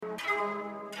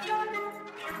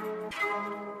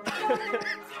Perfect.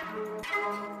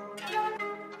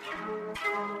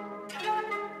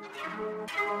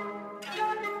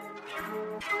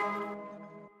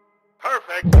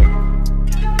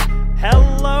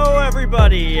 Hello,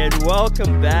 everybody, and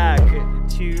welcome back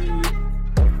to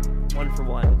One for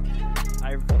One.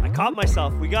 I caught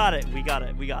myself. We got it. We're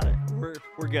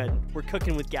good. We're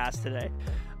cooking with gas today.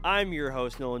 I'm your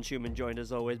host, Nolan Schumann, joined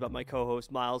as always by my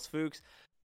co-host, Miles Fuchs.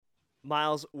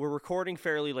 Miles, we're recording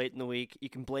fairly late in the week. You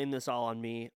can blame this all on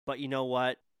me, but you know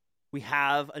what? We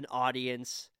have an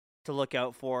audience to look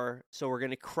out for, so we're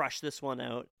going to crush this one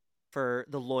out for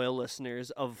the loyal listeners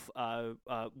of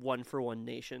One for One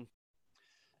Nation.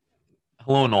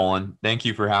 Hello, Nolan. Thank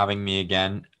you for having me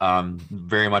again.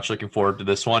 Very much looking forward to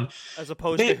this one. As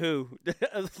opposed to who?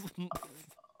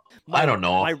 I don't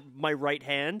know. My right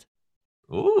hand.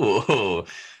 Ooh,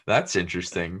 that's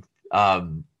interesting.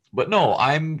 But no,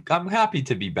 I'm happy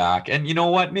to be back. And you know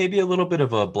what? Maybe a little bit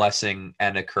of a blessing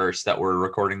and a curse that we're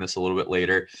recording this a little bit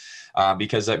later,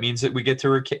 because that means that we get to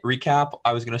recap.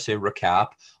 I was going to say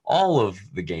recap all of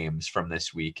the games from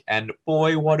this week. And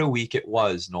boy, what a week it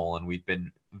was, Nolan. We've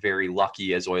been very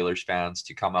lucky as Oilers fans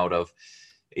to come out of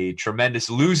a tremendous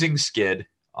losing skid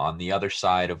on the other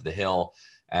side of the hill.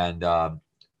 And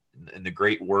in the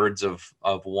great words of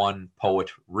one poet,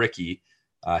 Ricky,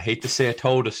 hate to say a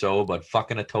toe-to-so, but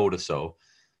fucking a toe-to-so.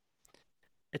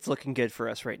 It's looking good for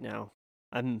us right now.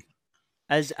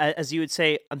 As you would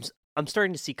say, I'm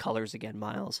starting to see colors again,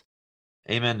 Miles.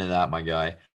 Amen to that, my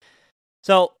guy.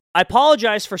 So I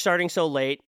apologize for starting so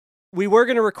late. We were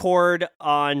going to record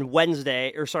on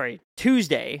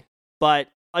Tuesday, but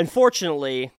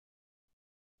unfortunately,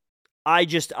 I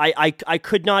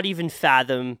could not even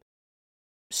fathom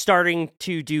starting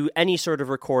to do any sort of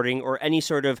recording or any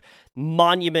sort of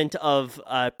monument of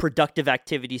productive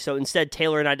activity. So instead,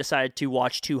 Taylor and I decided to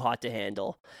watch Too Hot to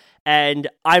Handle. And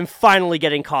I'm finally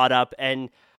getting caught up, and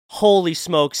holy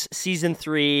smokes, season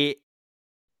 3,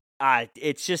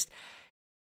 it's just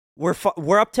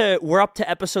we're up to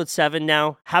episode 7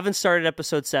 now. Haven't started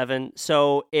episode 7,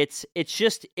 so it's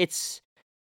too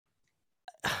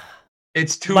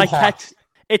hot.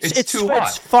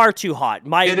 It's far too hot.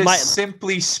 It is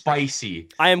simply spicy.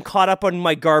 I am caught up on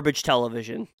my garbage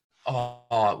television.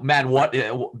 Oh man,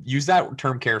 use that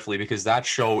term carefully, because that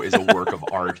show is a work of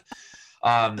art.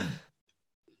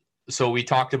 So we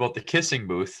talked about the kissing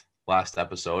booth last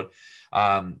episode.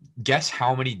 Guess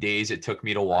how many days it took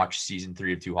me to watch season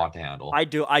 3 of Too Hot to Handle? I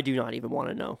do not even want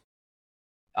to know.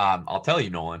 I'll tell you,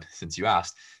 Nolan, since you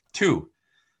asked. 2.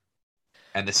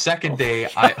 And the second day,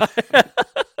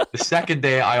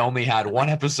 I only had 1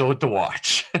 episode to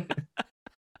watch.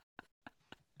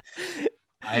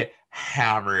 I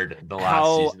hammered the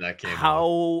last season that came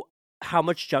out. How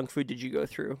much junk food did you go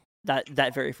through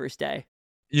that very first day?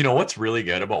 You know what's really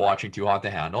good about watching Too Hot to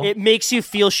Handle? It makes you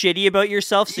feel shitty about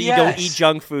yourself, so you don't eat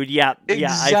junk food. Yeah,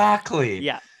 exactly.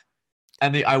 Yeah.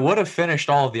 And I would have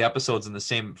finished all of the episodes in the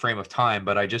same frame of time,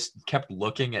 but I just kept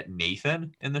looking at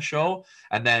Nathan in the show.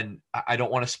 And then I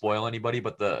don't want to spoil anybody,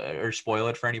 or spoil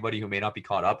it for anybody who may not be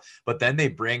caught up. But then they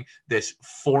bring this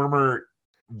former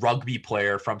rugby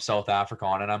player from South Africa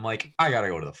on, and I'm like, I gotta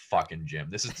go to the fucking gym.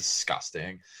 This is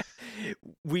disgusting.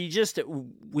 We just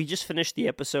finished the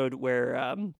episode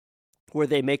where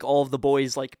they make all of the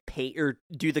boys like paint or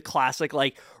do the classic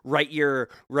like write your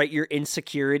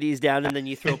insecurities down and then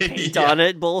you throw paint on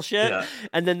it bullshit. Yeah.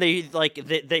 And then they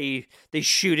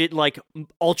shoot it like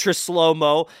ultra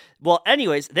slow-mo. Well,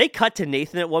 anyways, they cut to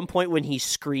Nathan at one point when he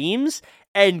screams,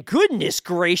 and goodness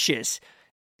gracious,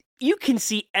 you can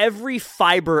see every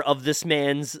fiber of this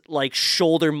man's like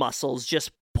shoulder muscles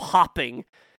just popping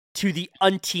to the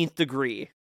umpteenth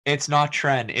degree. It's not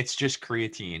Tren, it's just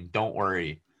creatine. Don't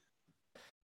worry.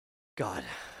 God,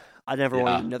 I never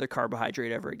want another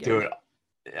carbohydrate ever again. Dude,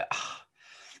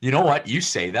 you know what? You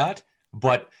say that,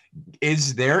 but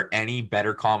is there any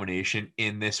better combination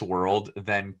in this world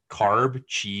than carb,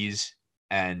 cheese,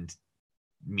 and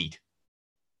meat?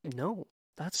 No,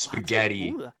 that's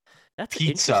spaghetti, that's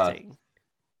pizza,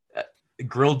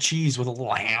 grilled cheese with a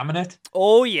little ham in it.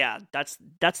 Oh yeah, that's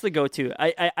the go-to.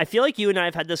 I feel like you and I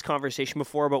have had this conversation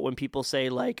before about when people say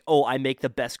like, "Oh, I make the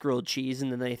best grilled cheese,"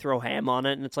 and then they throw ham on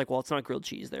it, and it's like, well, it's not grilled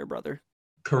cheese, there, brother.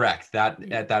 Correct.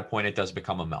 That at that point, it does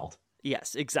become a melt.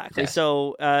 Yes, exactly. Yes.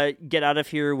 So get out of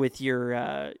here with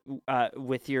your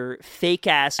fake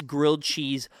ass grilled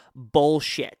cheese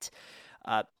bullshit.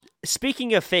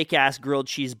 Speaking of fake ass grilled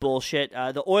cheese bullshit,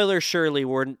 the Oilers surely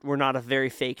were not a very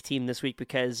fake team this week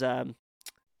because,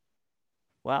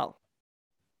 well,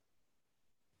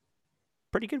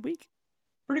 pretty good week.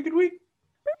 Pretty good week.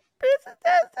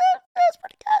 That's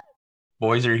pretty good.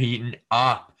 Boys are heating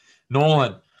up.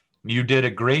 Nolan, you did a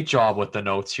great job with the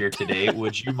notes here today.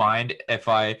 Would you mind if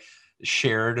I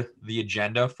shared the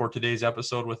agenda for today's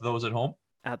episode with those at home?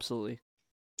 Absolutely.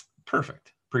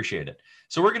 Perfect. Appreciate it.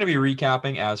 So we're going to be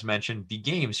recapping, as mentioned, the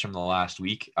games from the last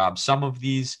week. Some of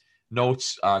these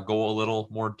notes go a little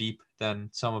more deep than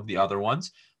some of the other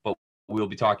ones, but we'll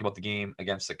be talking about the game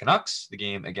against the Canucks, the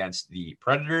game against the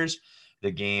Predators,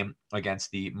 the game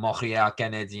against the Montreal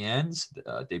Canadiens,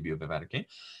 the debut of Evander Kane,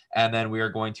 and then we are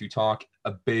going to talk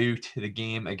about the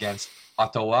game against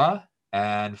Ottawa,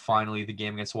 and finally the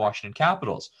game against Washington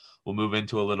Capitals. We'll move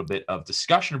into a little bit of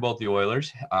discussion about the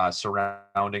Oilers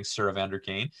surrounding Sir Evander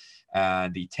Kane,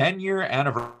 and the 10-year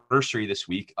anniversary this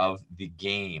week of the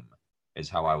game is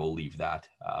how I will leave that.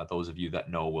 Those of you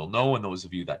that know will know, and those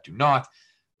of you that do not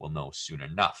will know soon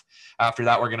enough. After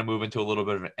that, we're going to move into a little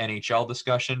bit of an NHL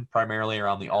discussion, primarily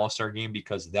around the All-Star game,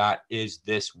 because that is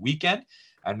this weekend,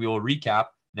 and we will recap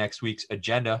next week's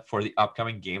agenda for the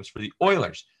upcoming games for the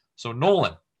Oilers. So,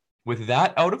 Nolan, with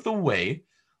that out of the way,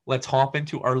 let's hop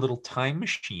into our little time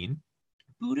machine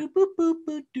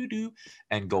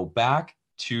and go back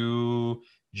to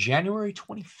January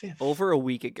 25th. Over a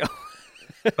week ago.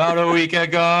 About a week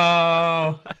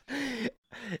ago.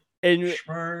 And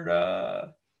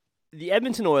Schmerda. The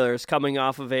Edmonton Oilers, coming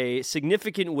off of a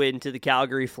significant win to the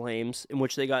Calgary Flames, in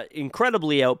which they got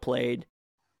incredibly outplayed,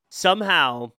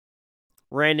 somehow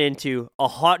ran into a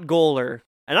hot goaler.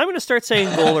 And I'm going to start saying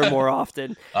goaler more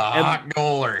often. Hot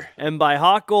goaler. And by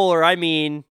hot goaler, I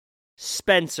mean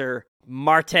Spencer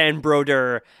Martin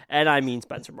Brodeur. And I mean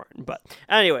Spencer Martin. But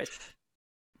anyways,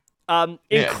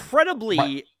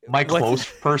 incredibly... My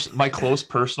close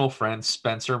personal friend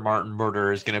Spencer Martin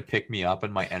Brodeur is going to pick me up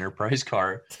in my Enterprise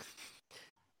car.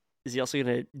 Is he also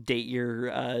going to date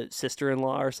your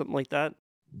sister-in-law or something like that?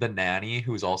 The nanny,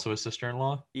 who's also a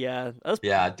sister-in-law? Yeah.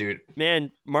 Yeah, dude.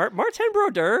 Man, Martin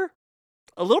Brodeur,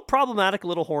 a little problematic, a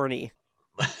little horny.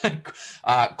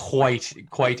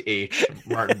 Quite H,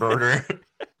 Martin Brodeur.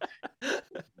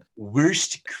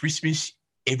 Worst Christmas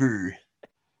ever.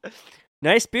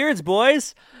 Nice beards,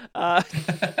 boys.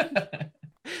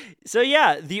 So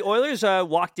yeah, the Oilers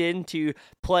walked into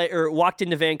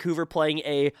Vancouver playing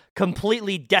a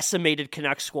completely decimated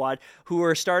Canucks squad, who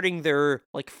are starting their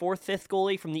fifth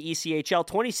goalie from the ECHL,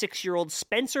 26-year-old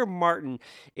Spencer Martin,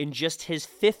 in just his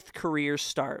fifth career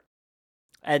start,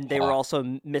 and they were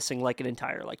also missing an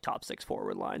entire top six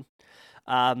forward line.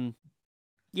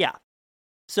 Yeah,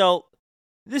 so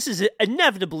this is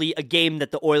inevitably a game that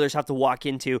the Oilers have to walk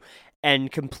into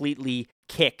and completely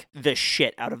kick the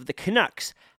shit out of the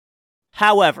Canucks.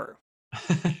 However,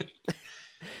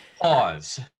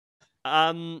 pause.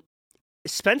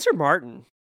 Spencer Martin.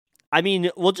 I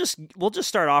mean, we'll just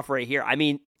start off right here. I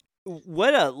mean,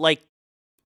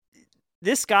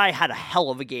 this guy had a hell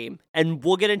of a game, and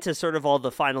we'll get into sort of all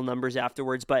the final numbers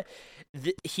afterwards. But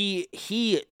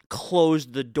he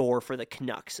closed the door for the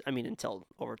Canucks. I mean, until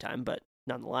overtime, but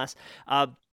nonetheless.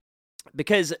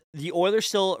 Because the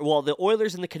Oilers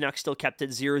and the Canucks still kept it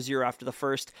 0-0 after the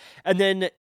first. And then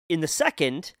in the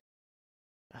second,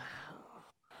 I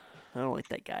don't like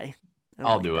that guy.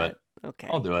 I'll do it. Okay.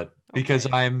 I'll do it. Because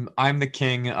I'm the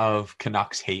king of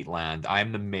Canucks hate land.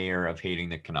 I'm the mayor of hating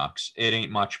the Canucks. It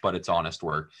ain't much, but it's honest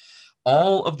work.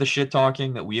 All of the shit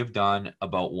talking that we have done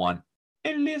about one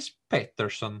Elias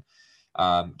Pettersson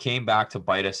came back to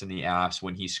bite us in the ass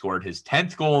when he scored his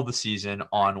 10th goal of the season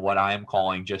on what I am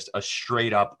calling just a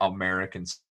straight up American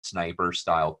sniper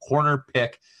style corner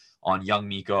pick on young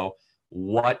Mikko.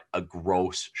 What a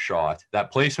gross shot.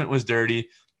 That placement was dirty,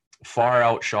 far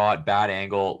out shot, bad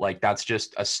angle. That's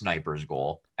just a sniper's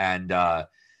goal. And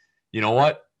you know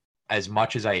what? As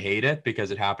much as I hate it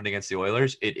because it happened against the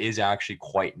Oilers, it is actually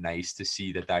quite nice to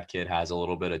see that kid has a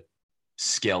little bit of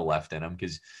skill left in him,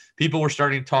 because people were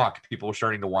starting to talk, people were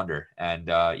starting to wonder, and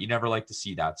you never like to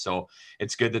see that. So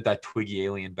it's good that Twiggy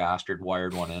alien bastard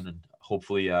wired one in, and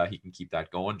hopefully he can keep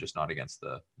that going, just not against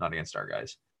our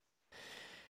guys.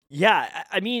 Yeah,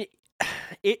 I mean,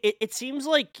 it seems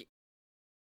like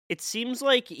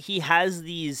he has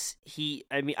these.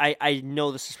 I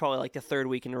know this is probably the third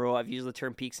week in a row I've used the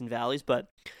term peaks and valleys, but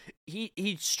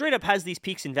he straight up has these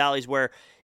peaks and valleys where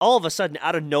all of a sudden,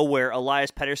 out of nowhere, Elias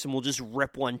Pettersson will just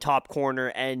rip one top corner,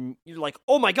 and you're like,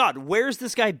 oh my god, where's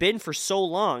this guy been for so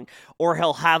long? Or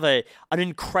he'll have an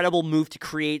incredible move to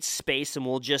create space, and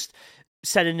will just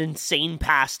send an insane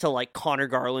pass to Connor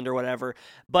Garland or whatever.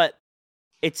 But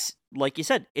it's, like you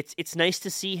said, it's nice to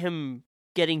see him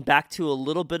getting back to a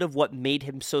little bit of what made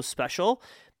him so special.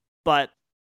 But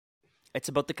It's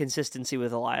about the consistency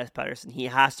with Elias Pettersson. He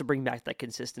has to bring back that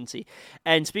consistency.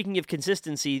 And speaking of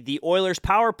consistency, the Oilers'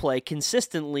 power play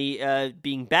consistently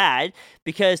being bad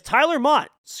because Tyler Mott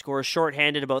scores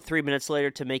shorthanded about 3 minutes later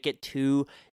to make it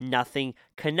 2-0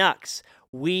 Canucks.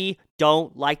 We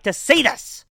don't like to see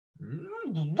this.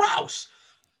 Rouse.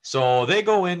 So they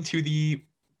go into the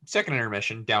second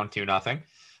intermission down 2-0.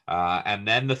 And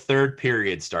then the third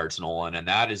period starts, Nolan, and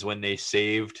that is when they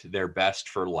saved their best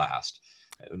for last.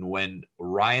 And when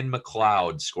Ryan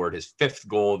McLeod scored his 5th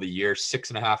goal of the year,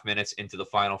 6.5 minutes into the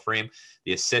final frame,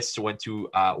 the assists went to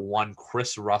one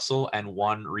Chris Russell and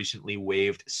one recently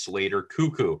waived Slater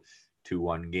Cuckoo.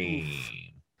 2-1 game.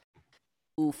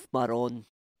 Oof, Maron.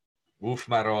 Oof,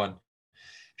 Maron.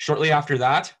 Shortly after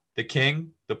that, the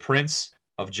king, the prince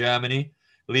of Germany,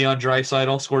 Leon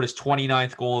Draisaitl, scored his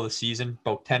 29th goal of the season,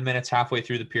 about 10 minutes halfway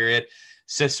through the period.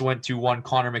 Assists went to one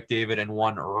Connor McDavid and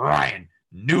one Ryan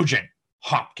Nugent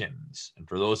Hopkins. And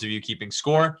for those of you keeping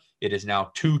score, it is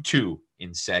now 2-2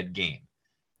 in said game.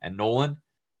 And Nolan,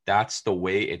 that's the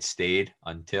way it stayed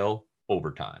until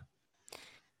overtime.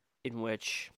 In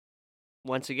which,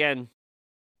 once again,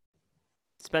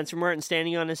 Spencer Martin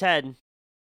standing on his head.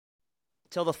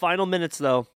 Till the final minutes,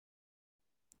 though.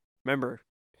 Remember,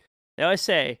 they always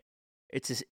say it's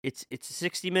a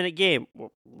 60-minute game.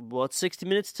 Well, it's 60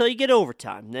 minutes till you get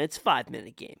overtime. Then it's a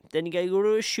 5-minute game. Then you got to go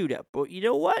to a shootout. But you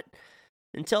know what?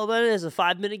 Until then, it's a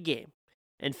 5-minute game.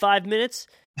 In 5 minutes,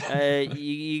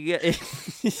 you get.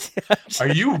 Are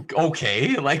you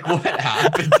okay? Like, what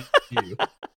happened to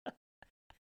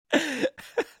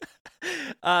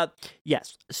you?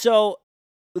 Yes. So,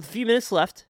 with a few minutes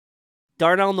left,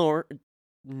 Darnell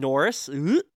Norris,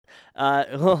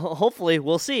 hopefully,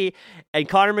 we'll see, and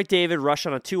Connor McDavid rush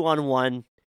on a 2-on-1,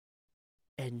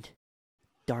 and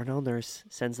Darnell Nurse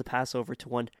sends the pass over to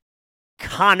one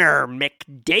Connor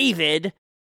McDavid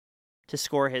to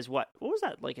score his what was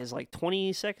that, like his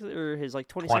 22nd or his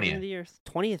 22nd of the year,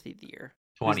 20th of the year.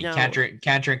 20.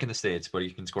 Can't drink in the States, but he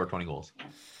can score 20 goals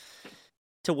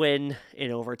to win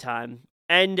in overtime.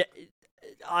 And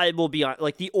I will be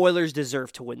honest, the Oilers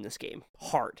deserve to win this game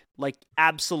hard,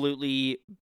 absolutely.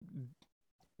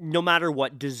 No matter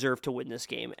what, deserve to win this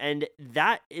game. And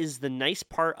that is the nice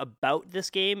part about this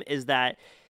game, is that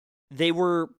they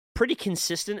were pretty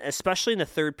consistent, especially in the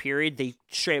third period. They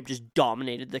straight up just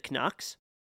dominated the Canucks.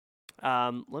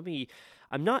 I'm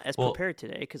not as prepared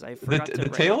today because I forgot to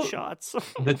write shots.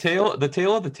 the tail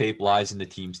of the tape lies in the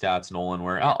team stats, Nolan,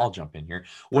 where I'll jump in here,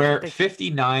 where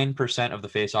 59% of the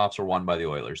faceoffs were won by the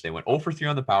Oilers. They went 0 for 3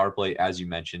 on the power play, as you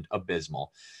mentioned,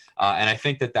 abysmal. And I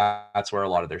think that's where a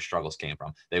lot of their struggles came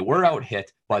from. They were out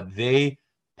hit, but they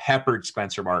peppered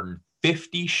Spencer Martin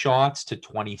 50 shots to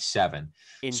 27.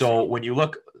 Insane. So when you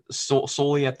look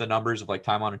solely at the numbers of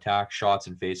time on attack, shots,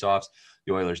 and faceoffs,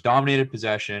 the Oilers dominated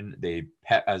possession. They,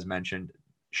 as mentioned,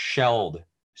 shelled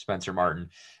Spencer Martin.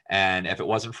 And if it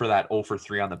wasn't for that 0 for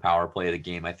 3 on the power play, the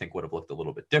game, I think, would have looked a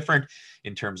little bit different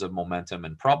in terms of momentum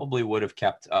and probably would have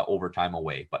kept overtime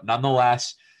away. But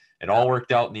nonetheless, it all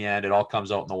worked out in the end. It all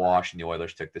comes out in the wash, and the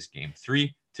Oilers took this game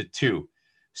 3-2.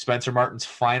 Spencer Martin's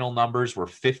final numbers were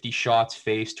 50 shots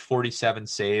faced, 47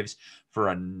 saves for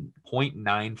a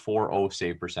 .940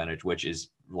 save percentage, which is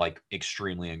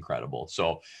extremely incredible.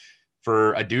 So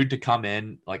for a dude to come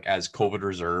in as COVID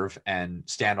reserve and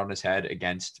stand on his head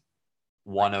against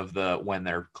one of the, when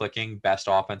they're clicking, best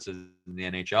offenses in the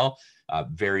NHL,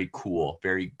 very cool,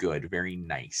 very good, very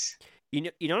nice. You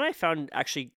know what I found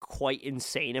actually quite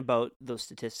insane about those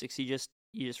statistics you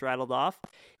just rattled off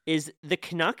is the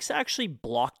Canucks actually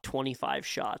blocked 25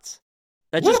 shots.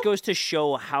 That just goes to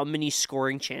show how many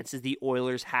scoring chances the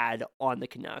Oilers had on the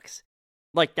Canucks.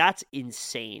 That's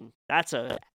insane. That's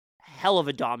a hell of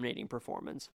a dominating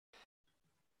performance.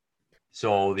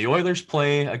 So the Oilers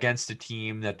play against a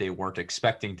team that they weren't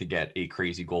expecting to get a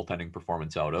crazy goaltending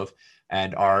performance out of,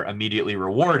 and are immediately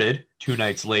rewarded 2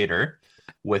 nights later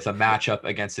with a matchup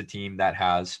against a team that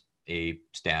has a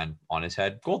stand on his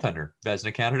head goaltender,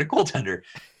 Vezina candidate goaltender,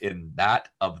 in that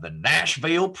of the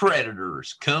Nashville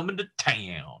Predators coming to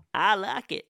town. I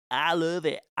like it. I love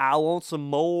it. I want some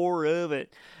more of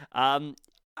it.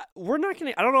 We're not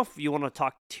going to, I don't know if you want to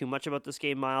talk too much about this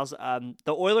game, Miles. The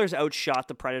Oilers outshot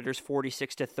the Predators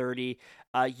 46-30.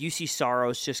 UC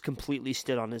Saros just completely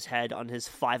stood on his head, on his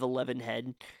 5'11"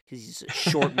 head, because he's a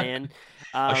short man.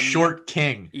 A short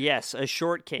king. Yes, a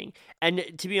short king. And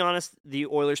to be honest, the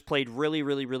Oilers played really,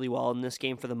 really, really well in this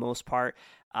game for the most part.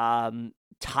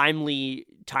 Timely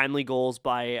goals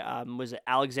by, was it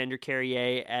Alexander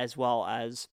Carrier, as well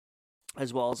as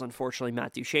as well as, unfortunately,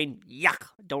 Matt Duchene. Yuck,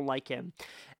 don't like him.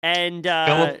 And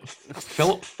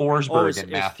Philip Forsberg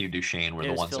and Matthew Duchene were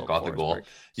the ones that got the goal.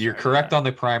 You're correct on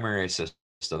the primary assist,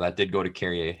 so that did go to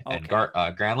Carrier and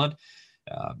Granlund.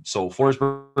 So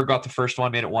Forsberg got the first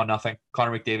one, made it 1-0.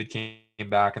 Connor McDavid came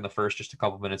back in the first just a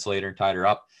couple minutes later and tied her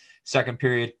up. Second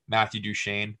period, Matthew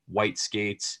Duchene, white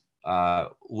skates,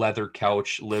 leather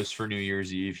couch, lives for New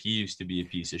Year's Eve. He used to be a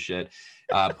piece of shit.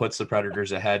 Puts the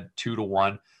Predators ahead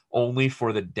 2-1, only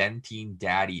for the Dentine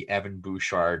daddy, Evan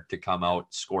Bouchard, to come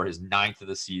out, score his 9th of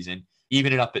the season,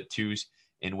 even it up at 2s,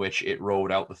 in which it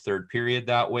rode out the third period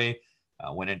that way.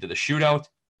 Went into the shootout.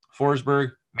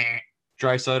 Forsberg, meh.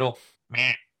 Draisaitl,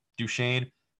 meh.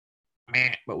 Duchene,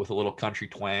 meh, but with a little country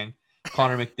twang.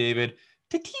 Connor McDavid,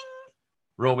 ta-ting.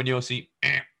 Roman Josi,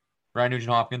 Ryan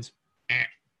Nugent-Hopkins.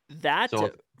 That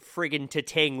friggin'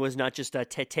 ta-ting was not just a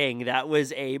ta-ting. That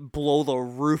was a blow the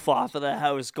roof off of the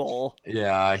house goal.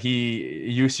 Yeah,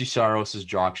 UC Saros'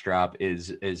 jockstrap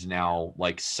is now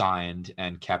like signed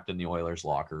and kept in the Oilers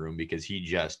locker room because he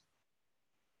just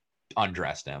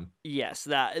undressed him. Yes,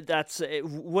 that's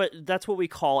what we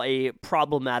call a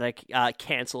problematic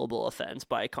cancelable offense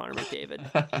by Connor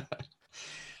McDavid.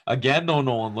 Again, though,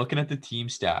 Nolan, looking at the team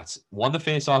stats, won the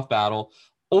face-off battle,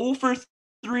 0 for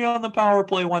 3 on the power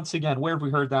play once again. Where have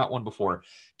we heard that one before?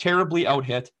 Terribly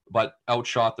out-hit, but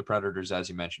outshot the Predators, as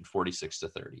you mentioned,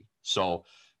 46-30. So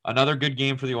another good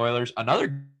game for the Oilers.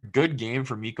 Another good game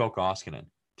for Mikko Koskinen.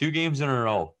 2 games in a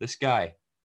row. This guy,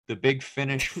 the big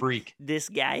Finnish freak. This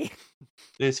guy.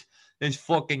 This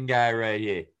fucking guy right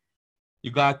here.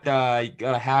 You got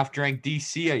a half-drink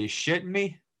DC. Are you shitting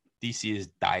me? DC is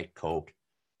Diet Coke.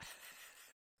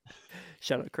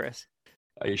 Shut up, Chris.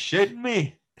 Are you shitting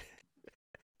me?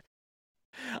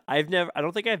 I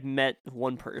don't think I've met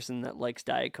one person that likes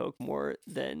Diet Coke more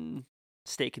than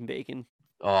steak and bacon.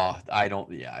 Oh, I don't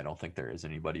think there is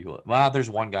anybody who. Well,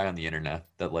 there's one guy on the internet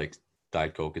that likes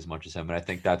Diet Coke as much as him, and I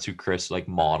think that's who Chris like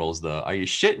models the "Are you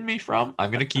shitting me" from.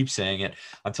 I'm gonna keep saying it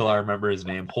until I remember his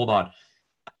name. Hold on,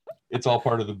 it's all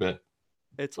part of the bit.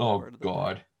 It's all part of the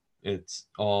bit. It's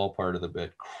all part of the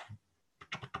bit.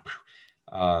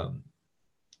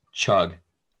 Chug.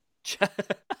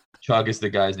 Chug is the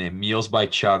guy's name. Meals by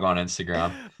Chug on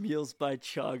Instagram. Meals by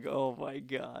Chug. Oh my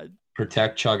god.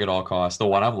 Protect Chug at all costs. The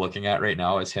one I'm looking at right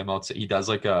now is him outside. He does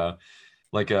like a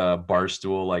bar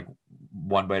stool, like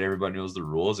one bite everybody knows the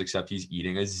rules, except he's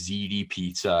eating a ZD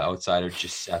pizza outside of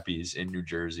Giuseppe's in New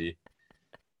Jersey.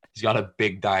 He's got a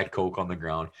big Diet Coke on the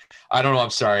ground. I don't know. I'm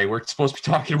sorry. We're supposed to be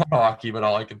talking about hockey, but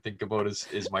all I can think about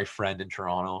is my friend in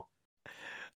Toronto.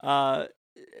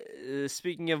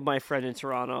 Speaking of my friend in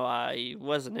Toronto, he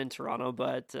wasn't in Toronto,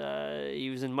 but he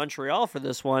was in Montreal for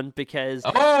this one because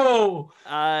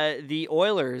the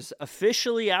Oilers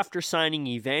officially, after signing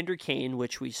Evander Kane,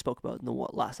 which we spoke about in the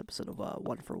last episode of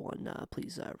One for One,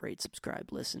 please rate, subscribe,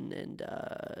 listen, and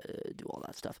do all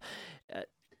that stuff.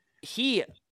 He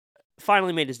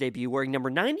finally made his debut wearing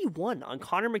number 91 on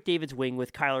Connor McDavid's wing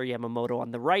with Kyler Yamamoto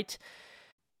on the right.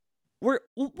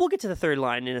 We'll get to the third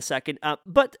line in a second.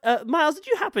 But Miles, did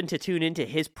you happen to tune into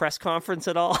his press conference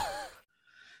at all?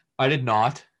 I did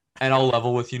not, and I'll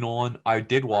level with you, Nolan. I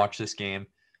did watch this game,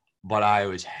 but I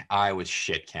was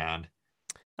shit canned.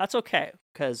 That's okay,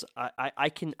 because I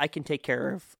can take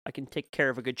care of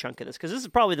a good chunk of this, because this is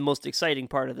probably the most exciting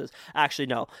part of this. Actually,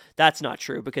 no, that's not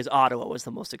true, because Ottawa was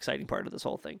the most exciting part of this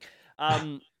whole thing.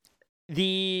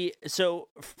 So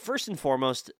first and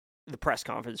foremost, the press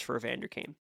conference for Evander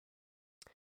Kane.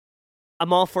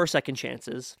 I'm all for second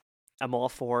chances. I'm all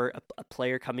for a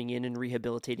player coming in and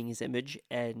rehabilitating his image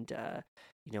and,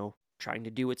 trying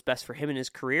to do what's best for him in his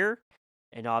career.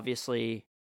 And obviously,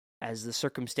 as the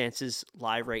circumstances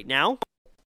lie right now,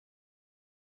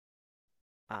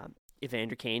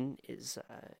 Evander Kane is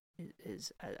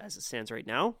as it stands right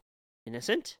now,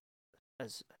 innocent,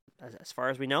 as far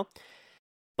as we know.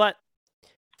 But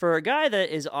for a guy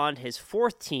that is on his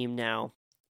 4th team now,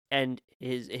 and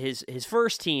his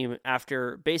first team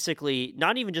after basically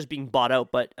not even just being bought out,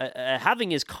 but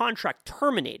having his contract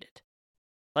terminated.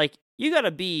 Like, you got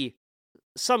to be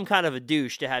some kind of a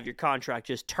douche to have your contract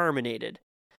just terminated.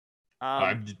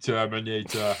 I'm the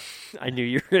Terminator. I knew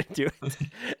you were going to do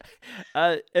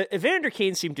it. Evander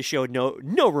Kane seemed to show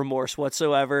no remorse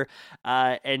whatsoever,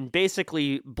 and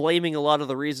basically blaming a lot of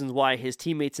the reasons why his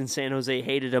teammates in San Jose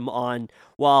hated him on,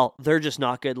 well, they're just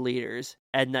not good leaders,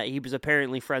 and that he was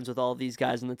apparently friends with all of these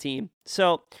guys on the team.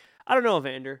 So, I don't know,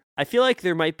 Evander. I feel like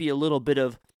there might be a little bit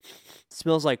of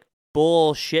smells like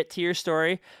bullshit to your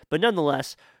story, but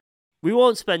nonetheless, we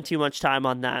won't spend too much time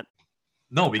on that.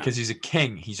 No, because he's a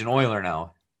king. He's an Oiler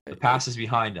now. The past is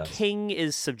behind us. King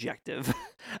is subjective.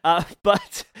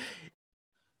 But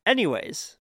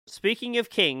anyways, speaking of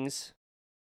kings,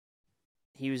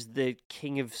 he was the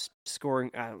king of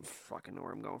scoring. I don't fucking know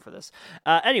where I'm going for this.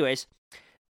 Anyways,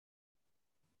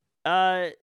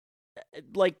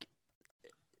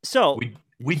 so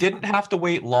we didn't have to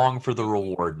wait long for the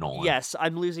reward, Nolan. Yes,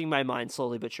 I'm losing my mind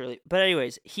slowly but surely. But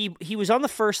anyways, he was on the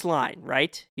first line,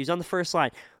 right? He was on the first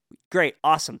line. Great,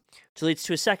 awesome. Which leads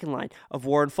to a second line of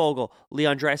Warren Fogle,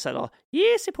 Leon Draisaitl,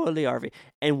 yes, c'est pour Lee Harvey.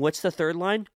 And what's the third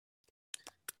line?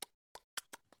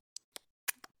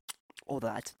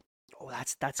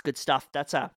 That's good stuff.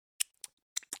 That's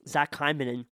Zach Hyman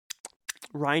and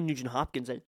Ryan Nugent-Hopkins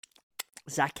and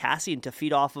Zach Kassian to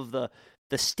feed off of the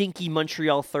stinky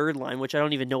Montreal third line, which I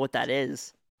don't even know what that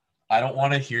is. I don't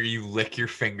want to hear you lick your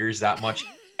fingers that much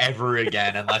ever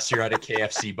again unless you're at a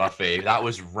KFC buffet. That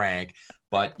was rank.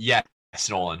 But yes,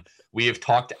 Nolan, we have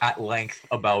talked at length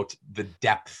about the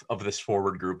depth of this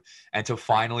forward group, and to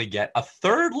finally get a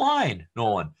third line,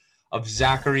 Nolan, of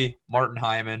Zachary, Martin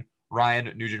Hyman,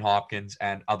 Ryan Nugent-Hopkins,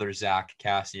 and other Zach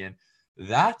Kassian.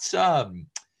 That's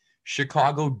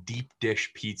Chicago deep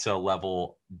dish pizza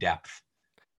level depth.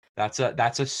 That's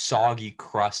a soggy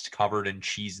crust covered in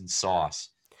cheese and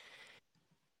sauce.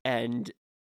 And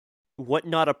what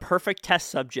not a perfect test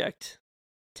subject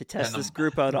to test this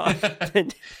group out on.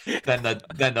 Then the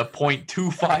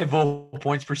 0.250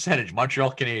 points percentage,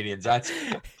 Montreal Canadiens. That's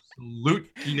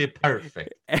absolutely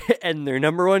perfect. And their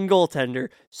number one goaltender,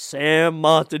 Sam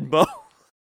Montembeault.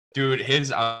 Dude,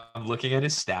 I'm looking at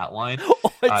his stat line.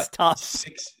 Oh, it's tough.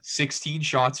 16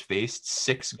 shots faced,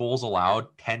 6 goals allowed,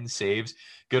 10 saves.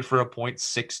 Good for a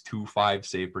 .625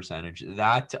 save percentage.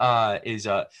 That is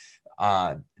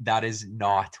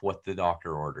not what the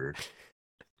doctor ordered.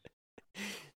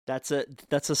 That's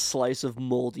a slice of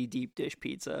moldy deep dish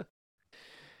pizza.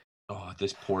 Oh,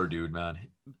 this poor dude, man.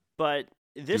 But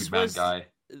this was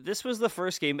the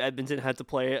first game Edmonton had to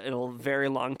play in a very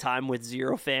long time with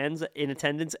 0 fans in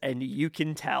attendance, and you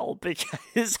can tell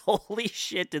because holy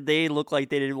shit did they look like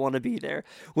they didn't want to be there,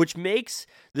 which makes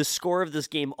the score of this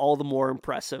game all the more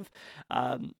impressive.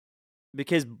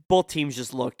 Because both teams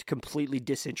just looked completely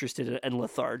disinterested and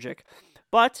lethargic.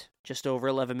 But just over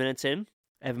 11 minutes in,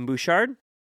 Evan Bouchard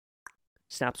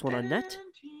snaps one on net,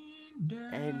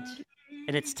 and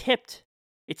it's tipped.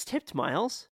 It's tipped,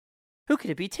 Miles. Who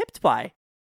could it be tipped by?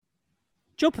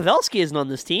 Joe Pavelski isn't on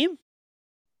this team.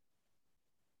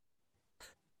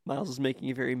 Miles is making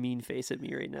a very mean face at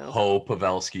me right now. Oh,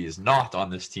 Pavelski is not on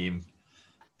this team.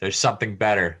 There's something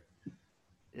better.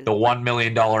 The $1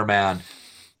 million man.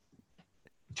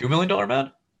 $2 million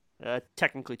man?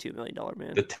 Technically $2 million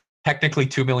man. The technically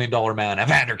 $2 million man,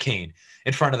 Evander Kane,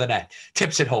 in front of the net.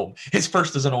 Tips it home. His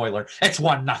first as an Oiler. It's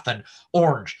 1-0.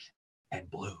 Orange and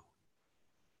blue.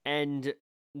 And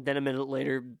then a minute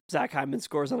later, Zach Hyman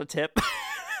scores on a tip.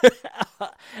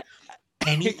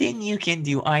 Anything you can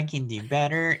do, I can do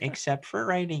better, except for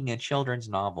writing a children's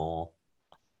novel.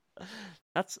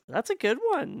 That's a good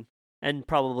one. And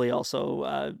probably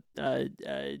also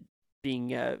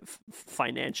being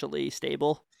financially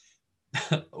stable.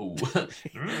 Oh.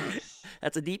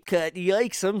 That's a deep cut.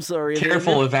 Yikes, I'm sorry.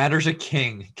 Careful, Evander's a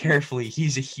king. Carefully,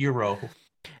 he's a hero.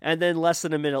 And then less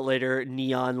than a minute later,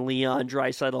 Neon Leon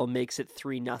Draisaitl makes it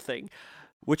 3-0,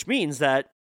 which means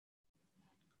that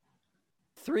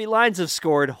 3 lines have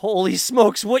scored. Holy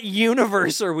smokes, what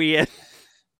universe are we in?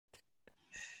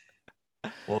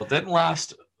 Well, it didn't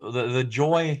last. The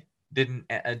joy didn't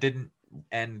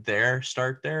end there.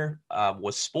 Start there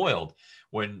was spoiled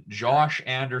when Josh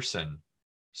Anderson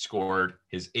scored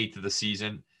his 8th of the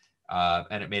season,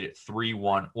 and it made it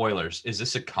 3-1 Oilers. Is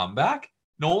this a comeback,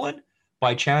 Nolan?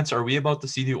 By chance, are we about to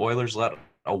see the Oilers let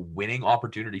a winning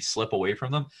opportunity slip away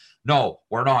from them? No,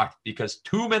 we're not, because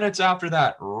 2 minutes after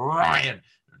that, Ryan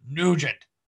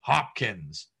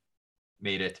Nugent-Hopkins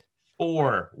made it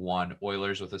 4-1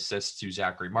 Oilers with assists to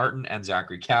Zachary Martin and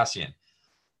Zachary Kassian.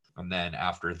 And then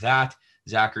after that,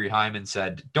 Zachary Hyman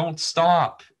said, "Don't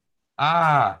stop."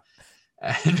 And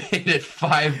made it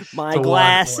 5-1 My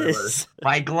glasses. Oilers.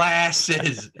 My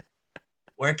glasses.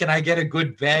 Where can I get a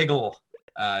good bagel?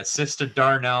 Sister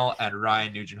Darnell and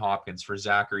Ryan Nugent-Hopkins for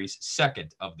Zachary's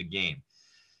 2nd of the game.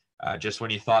 Just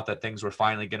when you thought that things were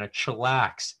finally going to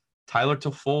chillax, Tyler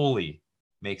Toffoli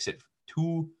makes it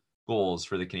 2 goals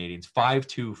for the Canadiens,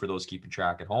 5-2 for those keeping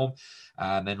track at home.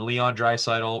 And then Leon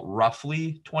Draisaitl,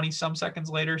 roughly 20-some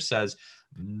seconds later, says,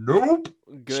 "Nope."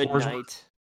 Good night.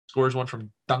 Scores one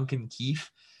from Duncan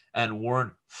Keefe and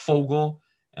Warren Fogle,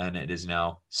 and it is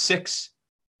now 6-2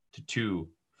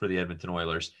 for the Edmonton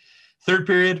Oilers. Third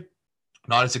period,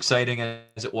 not as exciting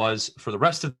as it was for the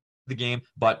rest of the game,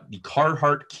 but the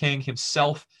Carhartt King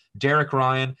himself, Derek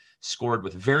Ryan, scored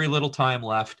with very little time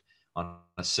left on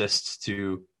assists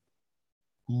to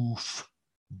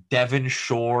Devin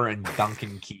Shore and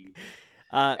Duncan Key.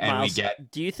 And Miles, we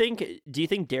get... do you think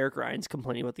Derek Ryan's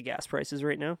complaining about the gas prices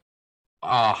right now?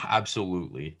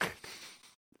 Absolutely.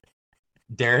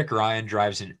 Derek Ryan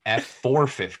drives an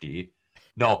F550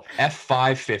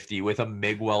 with a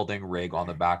MIG welding rig on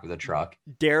the back of the truck.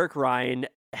 Derek Ryan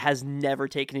has never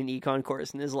taken an econ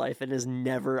course in his life and has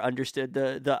never understood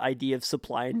the idea of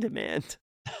supply and demand.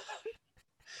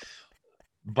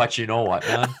 But you know what,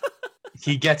 man?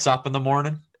 He gets up in the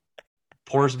morning,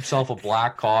 pours himself a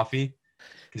black coffee,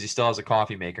 because he still has a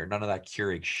coffee maker. None of that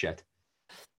Keurig shit.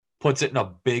 Puts it in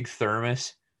a big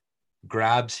thermos,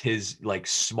 grabs his like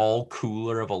small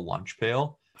cooler of a lunch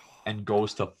pail, and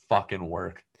goes to fucking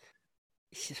work.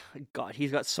 God,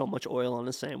 he's got so much oil on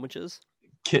his sandwiches.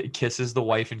 Kisses the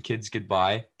wife and kids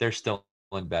goodbye. They're still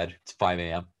in bed. It's 5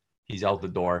 a.m. He's out the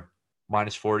door.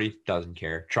 Minus 40, doesn't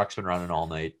care. Truck's been running all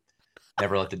night.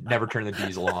 Never turn the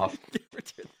diesel off.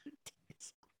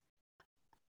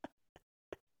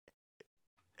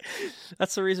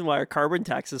 That's the reason why our carbon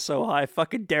tax is so high.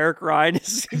 Fucking Derek Ryan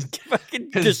is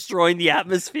fucking destroying the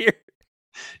atmosphere.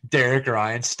 Derek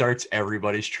Ryan starts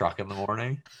everybody's truck in the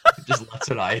morning. Just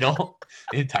lets it idle.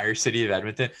 The entire city of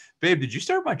Edmonton. Babe, did you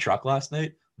start my truck last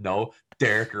night? No.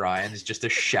 Derek Ryan is just a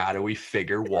shadowy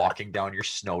figure walking down your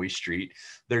snowy street.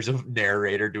 There's a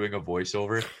narrator doing a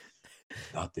voiceover.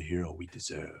 Not the hero we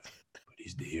deserve, but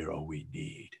he's the hero we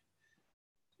need.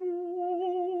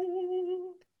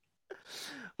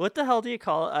 What the hell do you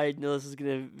call it? I know this is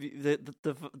gonna be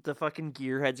the fucking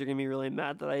gearheads are gonna be really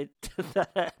mad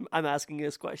that I'm asking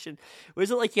this question.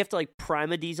 Was it like you have to like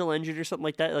prime a diesel engine or something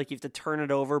like that? Like you have to turn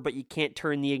it over, but you can't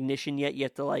turn the ignition yet. You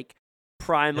have to like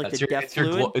prime like the depth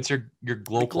fluid. It's your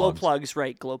glow plugs,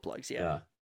 right? Glow plugs, yeah.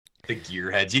 The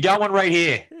gearheads. You got one right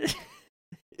here.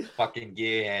 Fucking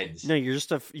gearheads. No, you're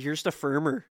just a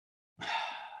firmer.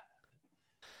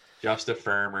 Just a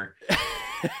firmer.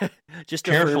 Just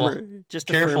careful.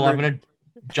 Careful. I'm gonna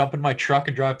jump in my truck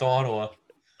and drive to Ottawa.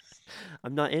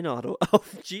 I'm not in Ottawa. Oh,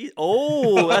 geez.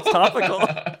 Oh, that's topical.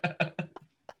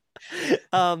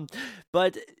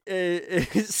 But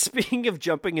speaking of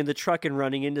jumping in the truck and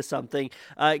running into something,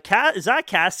 is that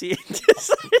Cassie?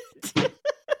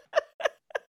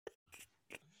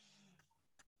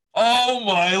 Oh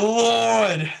my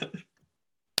lord!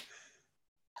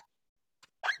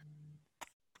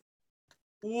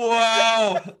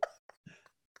 Wow!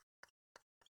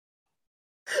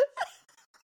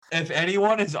 If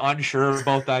anyone is unsure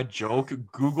about that joke,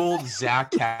 Google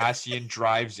Zach Cassian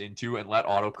drives into and let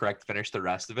autocorrect finish the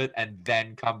rest of it, and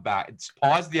then come back.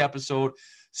 Pause the episode,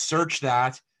 search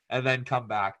that, and then come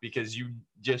back, because you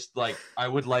just like, I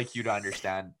would like you to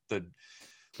understand the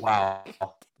wow.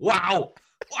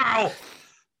 Fuck.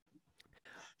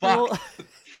 Well,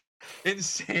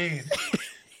 insane.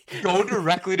 Go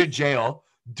directly to jail.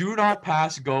 Do not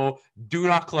pass go. Do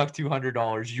not collect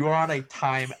 $200. You are on a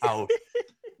timeout.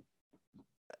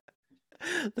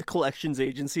 The collections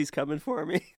agency's coming for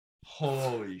me.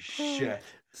 Holy shit.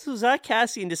 So Zach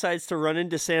Cassian decides to run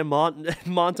into Sam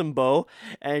Montembeault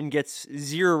and gets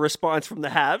zero response from the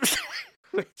Habs,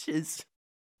 which is...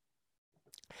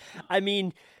 I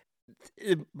mean,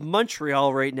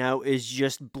 Montreal right now is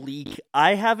just bleak.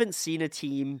 I haven't seen a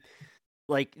team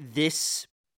like this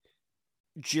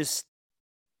just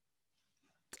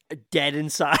dead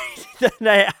inside.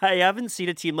 I haven't seen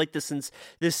a team like this since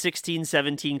the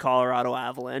 16-17 Colorado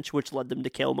Avalanche, which led them to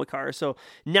Cale Makar. So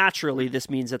naturally, this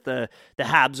means that the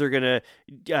Habs are going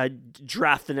to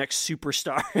draft the next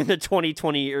superstar in the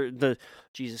 2020 or the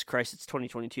Jesus Christ, it's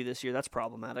 2022 this year. That's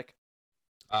problematic.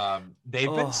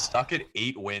 They've been stuck at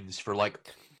 8 wins for like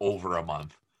over a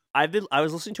month. I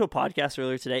was listening to a podcast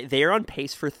earlier today. They are on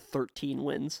pace for 13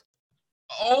 wins.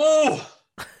 Oh.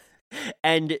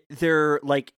 And their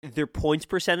points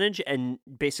percentage and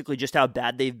basically just how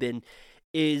bad they've been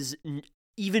is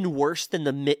even worse than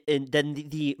the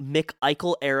Mick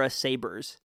Eichel era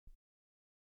Sabres.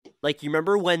 Like, you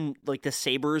remember when like the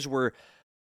Sabres were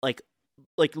like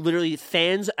literally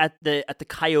fans at the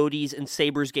Coyotes and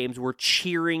Sabres games were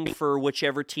cheering for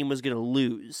whichever team was going to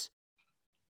lose.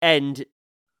 And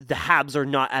the Habs are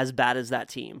not as bad as that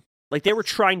team. Like, they were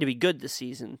trying to be good this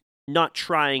season, not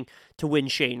trying to win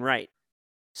Shane Wright.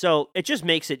 So it just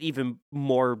makes it even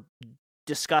more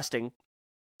disgusting.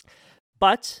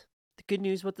 But the good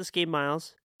news about this game,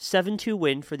 Miles, 7-2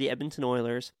 win for the Edmonton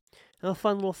Oilers. And a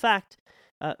fun little fact,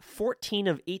 14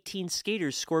 of 18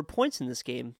 skaters scored points in this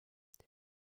game.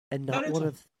 And not one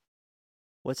of...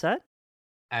 What's that?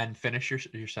 And finish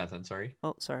your sentence. Sorry.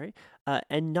 Oh, sorry.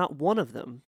 And not one of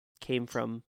them came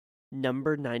from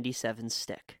number 97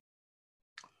 stick.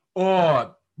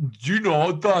 Oh, do you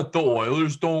know that the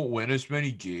Oilers don't win as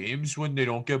many games when they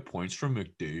don't get points from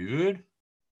McDavid?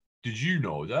 Did you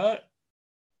know that?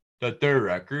 That their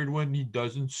record when he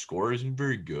doesn't score isn't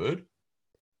very good?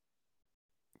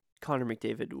 Connor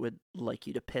McDavid would like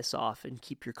you to piss off and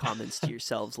keep your comments to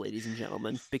yourselves, ladies and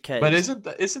gentlemen, because But isn't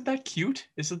that cute?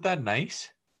 Isn't that nice?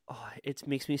 it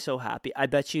makes me so happy. I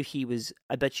bet you he was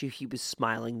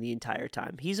smiling the entire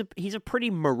time. He's a pretty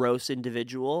morose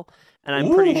individual, and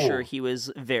I'm pretty sure he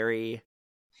was very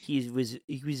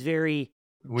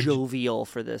jovial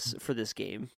for this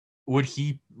game. Would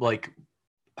he like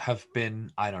have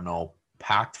been, I don't know,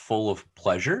 packed full of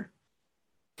pleasure?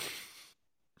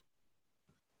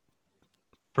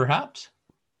 Perhaps.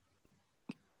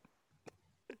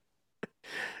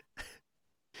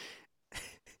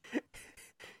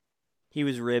 He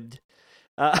was ribbed.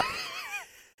 You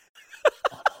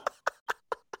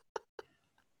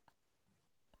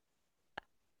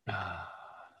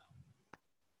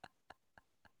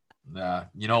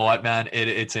know what, man?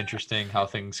 It's interesting how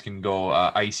things can go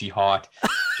icy hot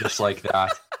just like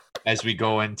that as we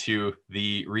go into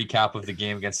the recap of the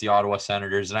game against the Ottawa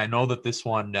Senators. And I know that this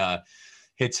one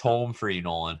hits home for you,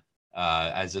 Nolan,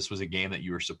 as this was a game that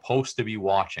you were supposed to be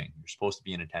watching. You're supposed to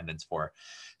be in attendance for.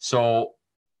 So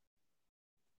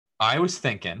I was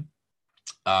thinking,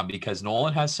 because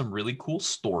Nolan has some really cool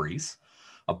stories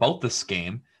about this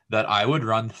game, that I would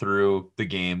run through the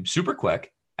game super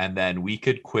quick, and then we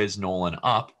could quiz Nolan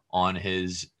up on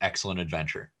his excellent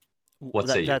adventure. What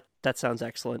say you? That sounds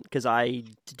excellent, because I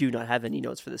do not have any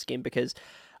notes for this game because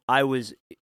I was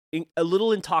a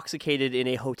little intoxicated in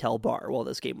a hotel bar while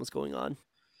this game was going on.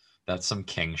 That's some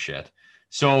king shit.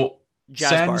 So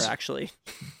jazz bar, actually.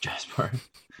 Jazz bar.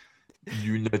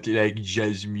 You not like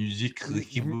jazz music?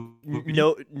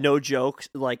 No jokes.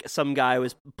 Like some guy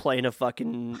was playing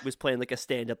like a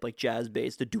stand up like jazz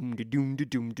bass, the doom da doom da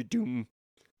doom da doom,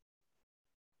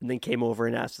 and then came over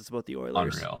and asked us about the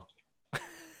Oilers. Unreal.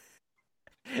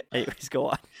 Anyways, go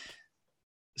on.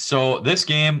 So this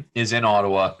game is in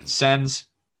Ottawa. Sens,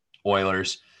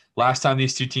 Oilers. Last time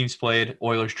these two teams played,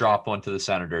 Oilers dropped one to the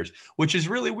Senators, which is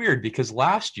really weird because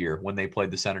last year when they played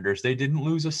the Senators, they didn't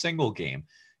lose a single game.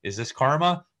 Is this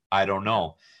karma? I don't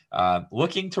know.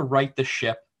 Looking to right the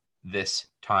ship this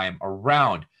time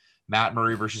around. Matt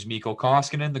Murray versus Mikko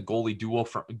Koskinen, the goalie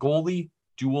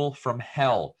duel from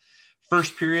hell.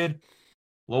 First period,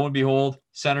 lo and behold,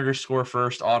 Senators score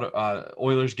first.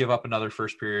 Oilers give up another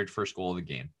first period, first goal of the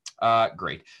game.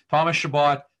 Great. Thomas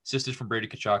Chabot, assisted from Brady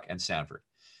Tkachuk and Sanford.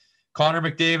 Connor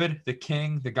McDavid, the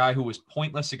king, the guy who was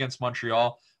pointless against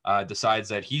Montreal, decides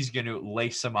that he's going to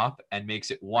lace him up and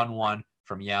makes it 1-1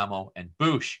 from Yamo and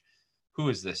Bush. Who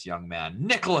is this young man?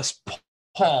 Nicholas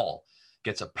Paul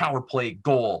gets a power play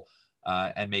goal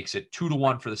and makes it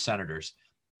 2-1 for the Senators.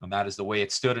 And that is the way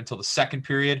it stood until the second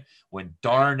period when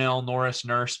Darnell Nurse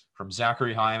from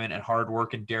Zachary Hyman and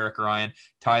hardworking Derek Ryan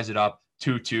ties it up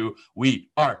 2-2.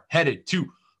 We are headed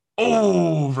to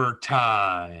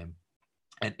overtime.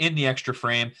 And in the extra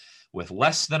frame, with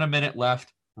less than a minute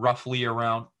left, roughly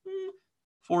around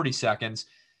 40 seconds,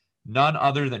 none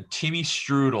other than Timmy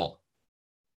Strudel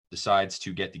decides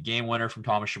to get the game winner from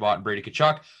Thomas Chabot and Brady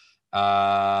Tkachuk.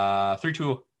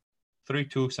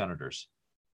 3-2 Senators.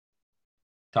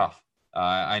 Tough.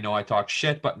 I know I talked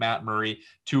shit, but Matt Murray,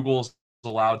 2 goals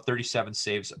allowed, 37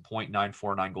 saves,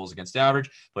 0.949 goals against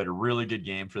average. Played a really good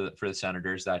game for the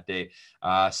Senators that day.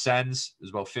 Sens was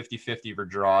about 50-50 for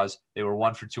draws. They were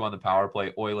 1 for 2 on the power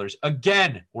play. Oilers,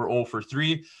 again, were 0 for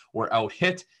 3, were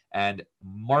out-hit and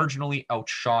marginally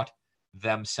outshot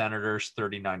them Senators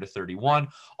 39-31.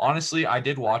 Honestly, I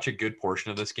did watch a good portion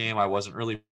of this game. I wasn't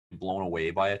really blown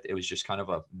away by it. It was just kind of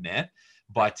a meh.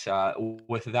 But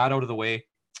with that out of the way,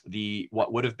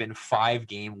 what would have been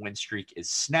 5-game win streak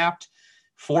is snapped.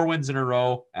 4 wins in a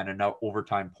row and an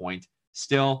overtime point.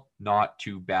 Still not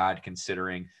too bad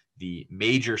considering the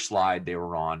major slide they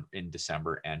were on in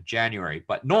December and January.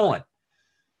 But Nolan,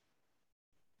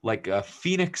 like a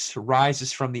phoenix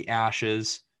rises from the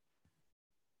ashes.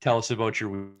 Tell us about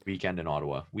your weekend in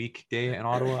Ottawa. Weekday in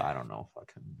Ottawa? I don't know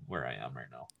where I am right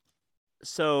now.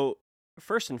 So,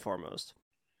 first and foremost,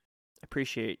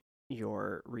 appreciate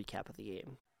your recap of the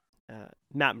game.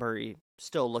 Matt Murray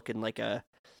still looking like a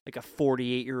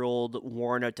 48-year-old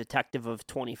worn out detective of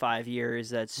 25 years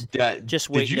that's just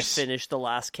waiting to finish the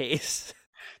last case.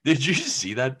 Did you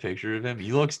see that picture of him?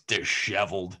 He looks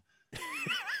disheveled.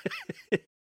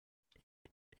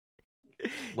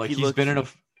 Like he's been in a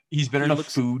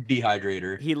food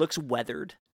dehydrator. He looks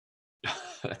weathered.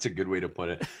 That's a good way to put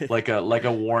it. Like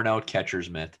a worn out catcher's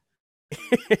mitt.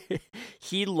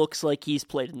 He looks like he's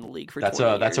played in the league for That's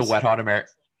 20 a that's a years. wet hot American.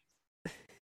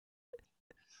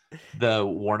 The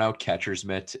worn out catcher's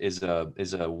mitt is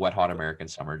a wet hot American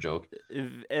summer joke.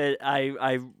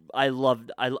 I love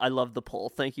the poll.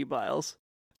 Thank you, Biles.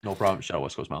 No problem. Shout out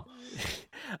West Coast Mel.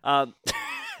 I'm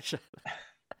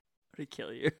gonna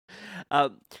kill you.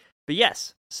 But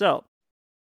yes, so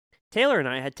Taylor and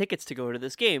I had tickets to go to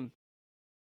this game,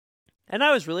 and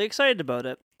I was really excited about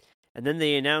it. And then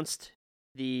they announced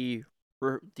the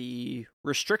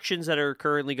restrictions that are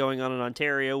currently going on in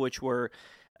Ontario, which were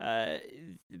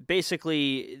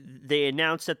basically they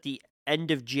announced at the end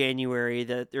of January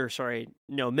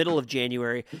middle of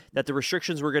January, that the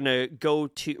restrictions were going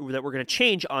to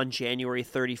change on January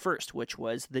 31st, which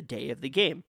was the day of the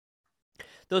game.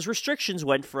 Those restrictions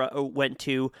went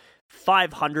to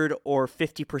 500 or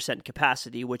 50%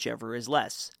 capacity, whichever is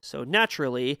less. So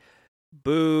naturally,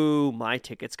 boo, my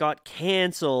tickets got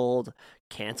canceled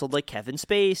like Kevin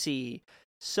Spacey.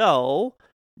 So,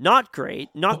 not great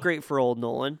for old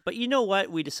Nolan, but you know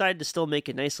what? We decided to still make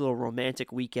a nice little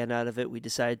romantic weekend out of it. We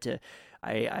decided to,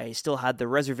 I still had the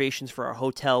reservations for our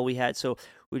hotel we had, so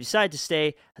we decided to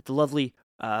stay at the lovely,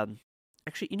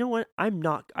 actually, you know what? I'm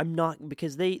not,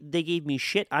 because they gave me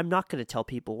shit, I'm not going to tell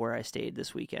people where I stayed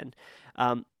this weekend.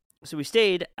 So we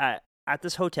stayed at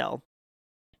this hotel,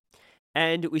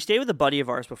 and we stayed with a buddy of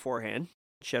ours beforehand,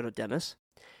 shout out Dennis,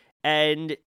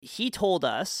 and he told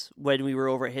us when we were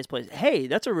over at his place, hey,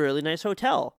 that's a really nice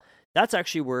hotel. That's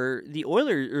actually where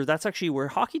that's actually where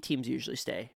hockey teams usually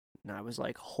stay. And I was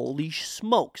like, holy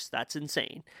smokes, that's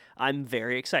insane. I'm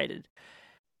very excited.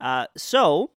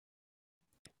 So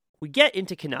we get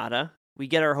into Canada, we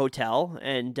get our hotel,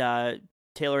 and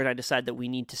Taylor and I decide that we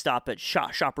need to stop at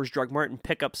Shoppers Drug Mart and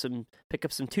pick up some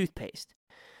toothpaste.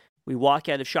 We walk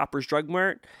out of Shoppers Drug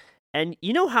Mart, and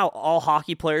you know how all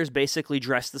hockey players basically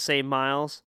dress the same,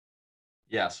 Miles?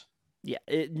 Yes. Yeah,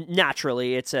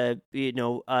 naturally, it's a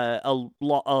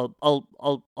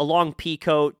long pea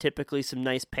coat, typically some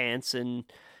nice pants, and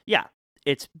yeah,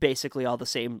 it's basically all the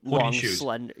same long,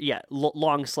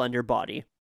 slender body.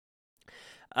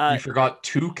 You forgot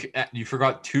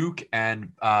toque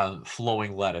and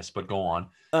flowing lettuce, but go on.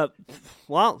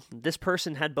 Well, this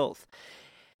person had both.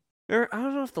 I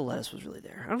don't know if the lettuce was really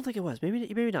there. I don't think it was.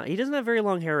 Maybe not. He doesn't have very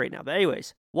long hair right now. But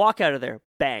anyways, walk out of there.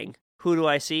 Bang. Who do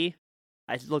I see?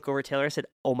 I look over at Taylor. I said,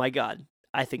 oh my God,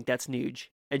 I think that's Nuge.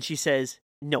 And she says,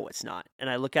 no, it's not. And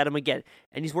I look at him again,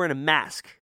 and he's wearing a mask.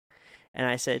 And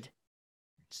I said,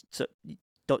 so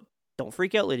don't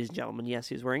freak out, ladies and gentlemen. Yes,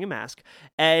 he's wearing a mask.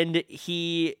 And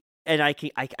I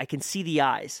can see the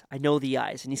eyes. I know the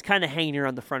eyes. And he's kind of hanging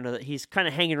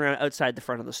around outside the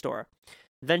front of the store.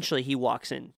 Eventually, he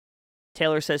walks in.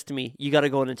 Taylor says to me, you got to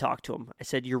go in and talk to him. I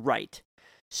said, you're right.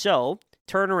 So,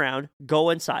 turn around, go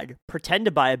inside, pretend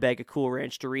to buy a bag of Cool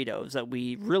Ranch Doritos that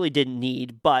we really didn't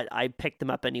need, but I picked them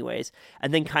up anyways,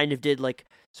 and then kind of did like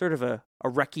sort of a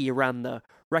recce around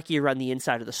the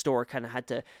inside of the store, kind of had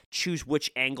to choose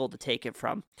which angle to take it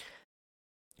from.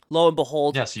 Lo and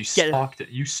behold, yes, you stalked it.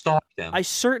 You stalked him. I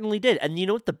certainly did. And you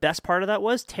know what the best part of that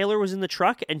was? Taylor was in the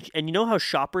truck, and you know how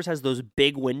Shoppers has those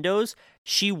big windows?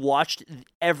 She watched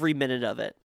every minute of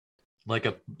it. Like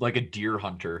a deer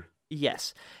hunter.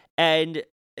 Yes. And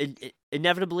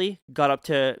inevitably got up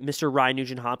to Mr. Ryan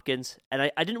Nugent-Hopkins, and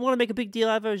I didn't want to make a big deal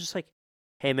out of it. I was just like,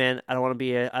 hey man, I don't want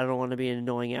to be an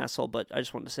annoying asshole, but I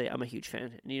just wanted to say I'm a huge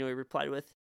fan. And you know, he replied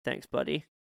with, thanks, buddy.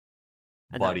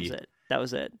 And buddy. That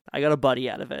was it. I got a buddy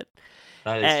out of it.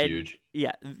 That is huge.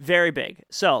 Yeah, very big.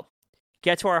 So,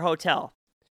 get to our hotel.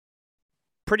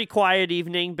 Pretty quiet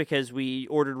evening because we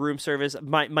ordered room service.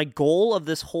 My goal of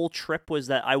this whole trip was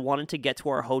that I wanted to get to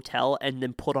our hotel and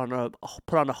then put on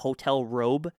a hotel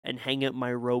robe and hang out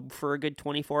my robe for a good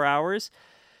 24 hours.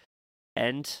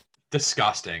 And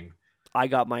disgusting. I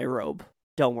got my robe.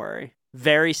 Don't worry.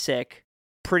 Very sick.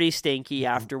 Pretty stinky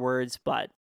afterwards, but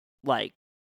like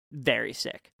very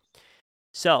sick.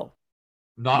 So,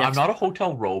 I'm not a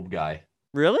hotel robe guy.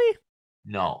 Really?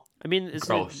 No. I mean, it's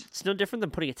no different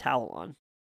than putting a towel on.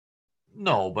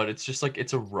 No, but it's just like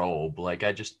it's a robe. Like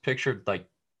I just pictured like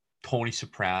Tony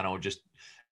Soprano just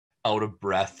out of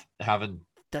breath having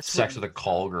sex with a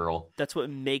call girl. That's what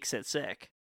makes it sick.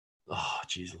 Oh,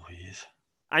 jeez Louise.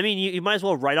 I mean, you might as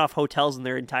well write off hotels in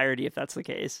their entirety if that's the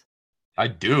case. I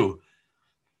do.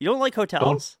 You don't like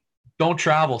hotels? Don't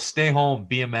travel. Stay home.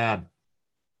 Be a man.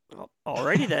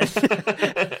 Alrighty then.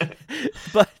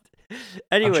 But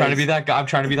anyway, I'm trying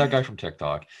to be that guy from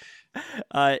TikTok.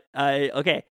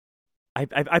 Okay.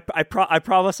 I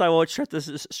promise I won't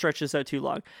stretch this out too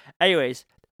long. Anyways,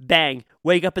 bang,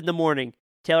 wake up in the morning.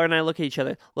 Taylor and I look at each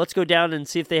other. Let's go down and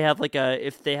see if they have what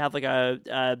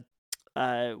the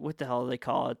hell do they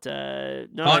call it?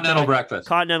 Continental breakfast.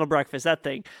 Continental breakfast, that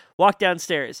thing. Walk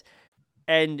downstairs,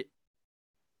 and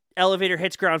elevator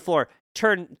hits ground floor.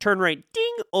 Turn right,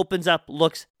 ding, opens up,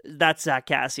 looks, that's Zack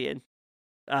Kassian.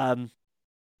 And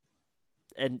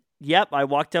yep, I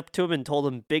walked up to him and told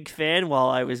him big fan while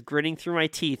I was grinning through my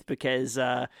teeth because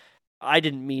I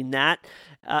didn't mean that.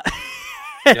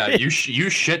 Yeah, you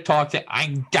shit talked it.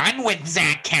 I'm done with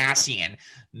Zack Kassian.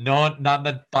 No, not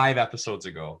the 5 episodes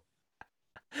ago.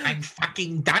 I'm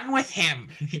fucking done with him.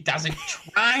 He doesn't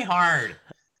try hard.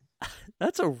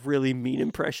 That's a really mean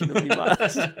impression of me,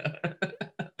 Miles.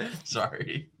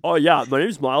 Sorry. Oh yeah, my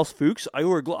name's Miles Fuchs. I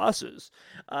wear glasses.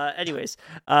 Anyways,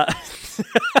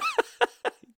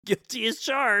 guilty as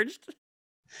charged.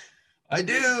 I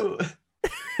do.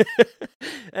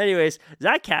 Anyways,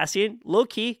 Zack Kassian, low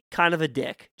key, kind of a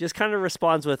dick. Just kind of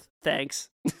responds with thanks.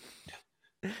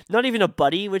 Not even a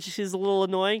buddy, which is a little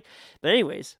annoying. But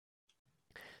anyways,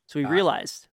 so we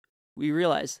realized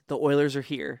the Oilers are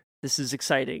here. This is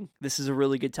exciting. This is a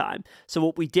really good time. So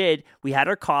what we did, we had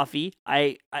our coffee.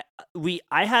 I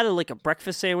had a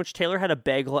breakfast sandwich. Taylor had a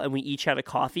bagel, and we each had a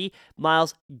coffee.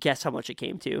 Miles, guess how much it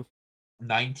came to?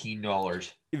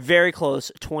 $19. Very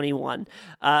close, 21.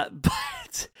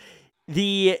 But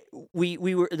the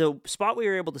spot we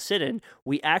were able to sit in,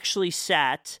 we actually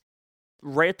sat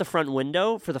right at the front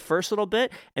window for the first little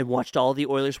bit and watched all the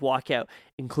Oilers walk out,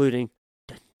 including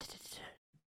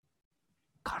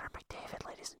Connor McDavid,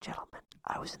 ladies and gentlemen.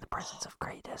 I was in the presence of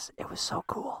greatness. It was so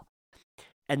cool.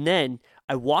 And then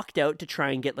I walked out to try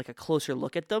and get a closer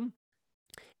look at them.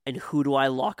 And who do I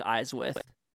lock eyes with?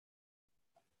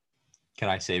 Can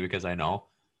I say because I know?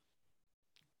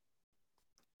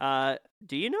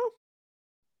 Do you know?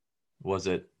 Was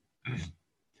it?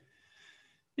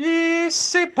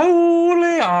 Pugliarvi.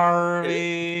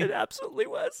 It absolutely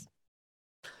was.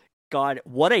 God,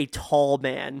 what a tall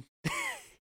man.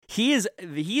 He is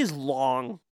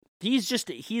long. He's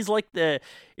like the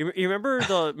you remember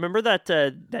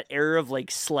that era of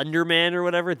Slender Man or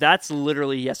whatever? That's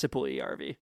literally Jesse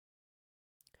Pugliarvi.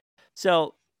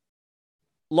 So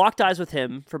locked eyes with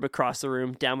him from across the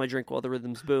room, down my drink while the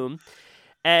rhythms boom.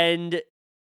 And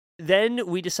then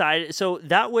we decided, so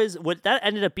that was what that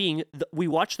ended up being. We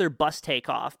watched their bus take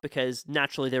off because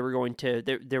naturally they were going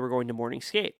to morning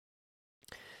skate.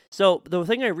 So the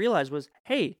thing I realized was,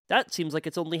 hey, that seems like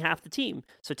it's only half the team.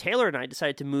 So Taylor and I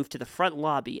decided to move to the front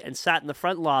lobby and sat in the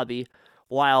front lobby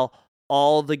while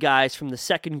all the guys from the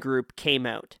second group came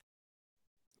out.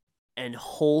 And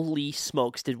holy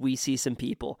smokes, did we see some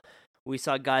people. We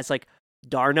saw guys like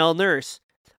Darnell Nurse.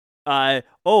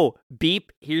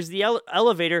 Beep, here's the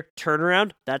elevator. Turn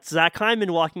around. That's Zach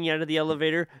Hyman walking out of the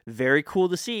elevator. Very cool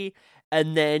to see.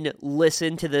 And then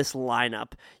listen to this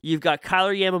lineup. You've got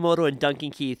Kyler Yamamoto and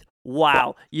Duncan Keith.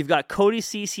 Wow. You've got Cody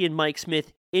Ceci and Mike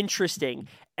Smith. Interesting.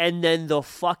 And then the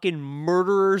fucking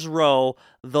Murderers Row,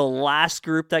 the last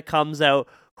group that comes out.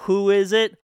 Who is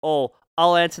it? Oh,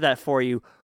 I'll answer that for you.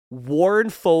 Warren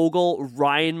Fogle,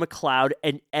 Ryan McLeod,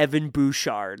 and Evan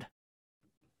Bouchard.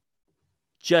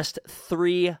 Just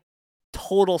 3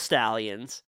 total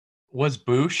stallions. Was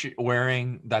Boosh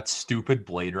wearing that stupid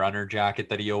Blade Runner jacket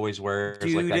that he always wears?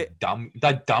 Dude,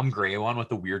 that dumb gray one with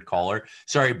the weird collar.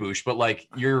 Sorry, Boosh, but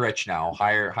you're rich now.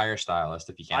 Hire stylist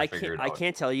if you can't figure it out. I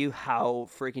can't tell you how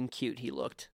freaking cute he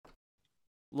looked.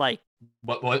 But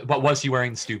was he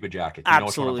wearing the stupid jacket? Do you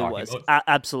absolutely know what I'm talking about?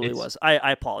 Absolutely was.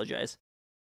 I apologize.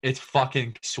 It's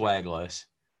fucking swagless.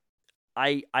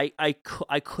 I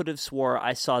could have swore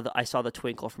I saw the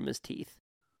twinkle from his teeth.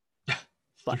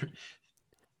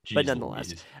 But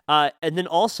nonetheless, and then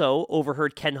also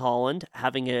overheard Ken Holland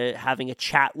having a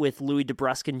chat with Louis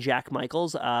DeBrusque and Jack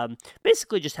Michaels,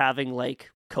 basically just having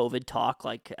COVID talk,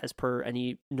 as per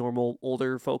any normal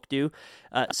older folk do.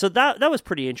 So that was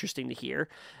pretty interesting to hear,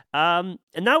 and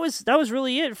that was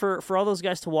really it for all those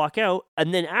guys to walk out,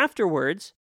 and then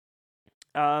afterwards,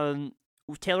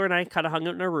 Taylor and I kind of hung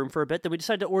out in our room for a bit. Then we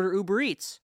decided to order Uber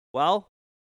Eats. Well,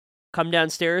 come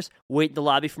downstairs, wait in the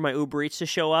lobby for my Uber Eats to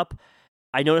show up.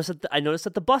 I noticed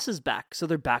that the bus is back, so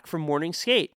they're back from morning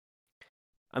skate.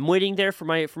 I'm waiting there for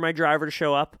my driver to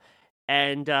show up,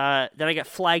 and then I get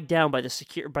flagged down by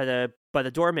the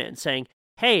doorman saying,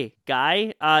 "Hey,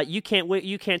 guy, you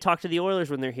can't talk to the Oilers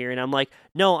when they're here." And I'm like,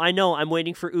 "No, I know, I'm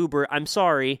waiting for Uber. I'm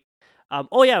sorry."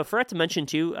 Oh yeah, I forgot to mention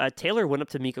too. Taylor went up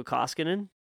to Mikko Koskinen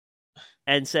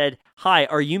and said, "Hi,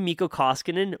 are you Mikko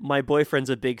Koskinen? My boyfriend's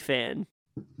a big fan."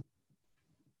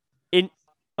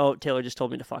 Oh, Taylor just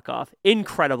told me to fuck off.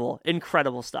 Incredible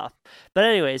stuff. But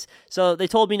anyways, so they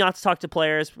told me not to talk to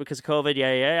players because of COVID.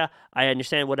 Yeah. I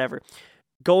understand, whatever.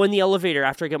 Go in the elevator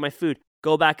after I get my food.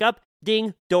 Go back up.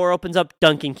 Ding. Door opens up.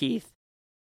 Duncan Keith.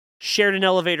 Shared an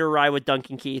elevator ride with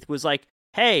Duncan Keith. Was like,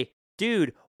 hey,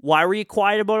 dude, why were you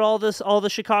quiet about all the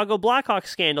Chicago Blackhawks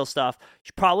scandal stuff?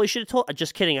 You probably should have told.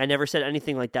 Just kidding. I never said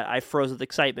anything like that. I froze with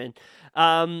excitement.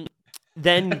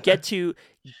 Then get to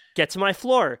my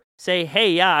floor. Say,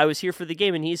 hey, yeah, I was here for the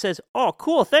game. And he says, oh,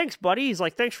 cool, thanks, buddy. He's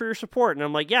like, thanks for your support. And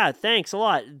I'm like, yeah, thanks a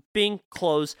lot. Bing,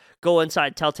 close, go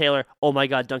inside, tell Taylor, oh my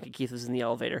God, Duncan Keith was in the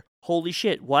elevator. Holy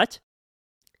shit, what?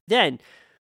 Then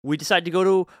we decide to go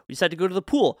to the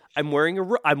pool. I'm wearing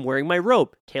my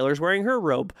robe. Taylor's wearing her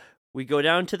robe. We go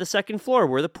down to the second floor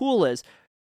where the pool is.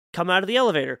 Come out of the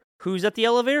elevator. Who's at the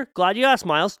elevator? Glad you asked,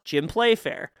 Miles. Jim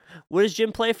Playfair. What does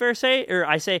Jim Playfair say? Or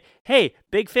I say, hey,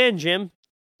 big fan, Jim.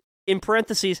 In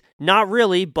parentheses, not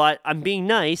really, but I'm being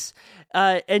nice.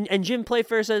 And Jim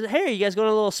Playfair says, hey, you guys going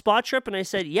on a little spa trip? And I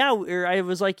said, yeah. Or I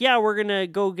was like, yeah, we're going to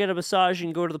go get a massage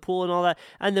and go to the pool and all that.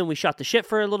 And then we shot the shit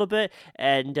for a little bit.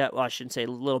 And, well, I shouldn't say a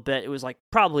little bit. It was like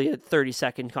probably a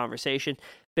 30-second conversation.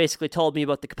 Basically told me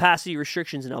about the capacity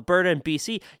restrictions in Alberta and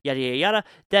BC, yada, yada, yada.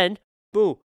 Then,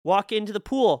 boom, walk into the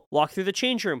pool, walk through the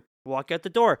change room. Walk out the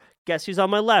door. Guess who's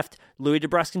on my left? Louis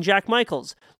DeBrusk and Jack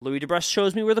Michaels. Louis DeBrusk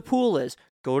shows me where the pool is.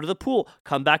 Go to the pool.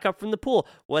 Come back up from the pool.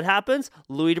 What happens?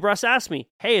 Louis DeBrusk asks me,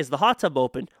 hey, is the hot tub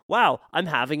open? Wow, I'm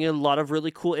having a lot of really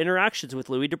cool interactions with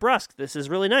Louis DeBrusk. This is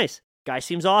really nice. Guy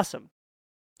seems awesome.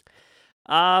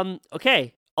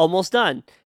 Okay, almost done.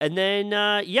 And then,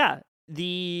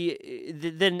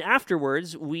 then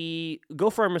afterwards, we go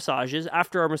for our massages.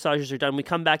 After our massages are done, we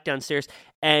come back downstairs,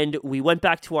 and we went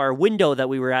back to our window that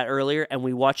we were at earlier, and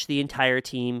we watched the entire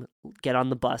team get on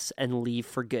the bus and leave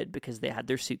for good because they had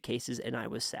their suitcases, and I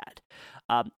was sad.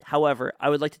 However, I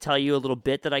would like to tell you a little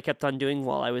bit that I kept on doing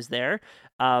while I was there.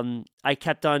 I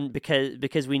kept on,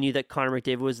 because we knew that Connor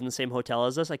McDavid was in the same hotel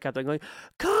as us, I kept on going,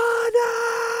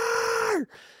 Connor!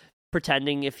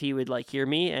 Pretending if he would hear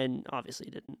me, and obviously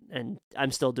didn't, and I'm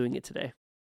still doing it today.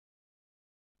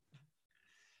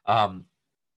 I'm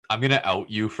gonna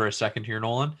out you for a second here,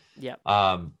 Nolan. Yeah.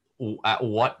 At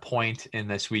what point in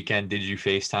this weekend did you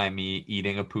FaceTime me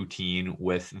eating a poutine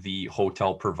with the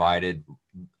hotel provided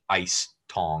ice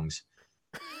tongs?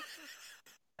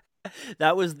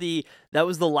 That was the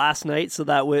last night, so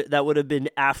that would have been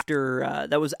after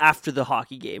that was after the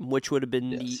hockey game, which would have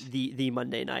been the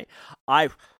Monday night. I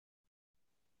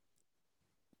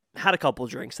had a couple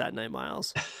drinks that night,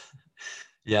 Miles.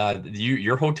 Yeah,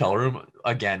 your hotel room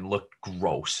again looked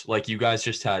gross. Like you guys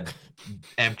just had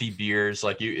empty beers.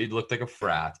 It looked like a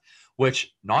frat.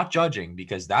 Which, not judging,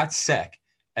 because that's sick.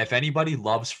 If anybody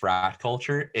loves frat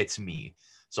culture, it's me.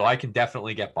 So I can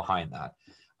definitely get behind that.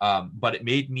 But it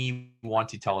made me want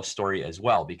to tell a story as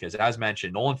well, because as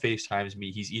mentioned, Nolan FaceTimes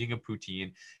me. He's eating a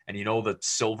poutine, and the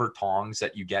silver tongs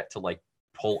that you get to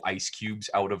pull ice cubes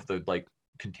out of the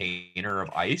container of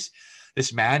ice.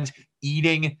 This man's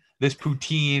eating this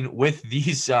poutine with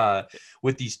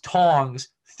these tongs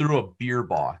through a beer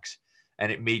box,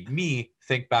 and it made me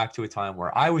think back to a time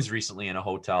where I was recently in a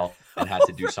hotel and had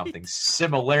to do something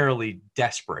similarly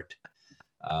desperate.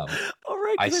 All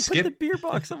right, I put the beer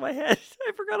box on my head.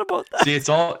 I forgot about that. See, it's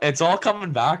all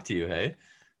coming back to you, hey?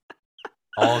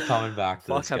 All coming back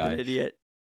to this guy. I'm an idiot.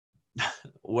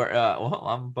 Well,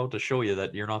 I'm about to show you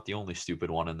that you're not the only stupid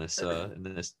one in this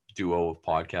duo of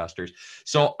podcasters.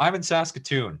 So I'm in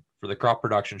Saskatoon for the crop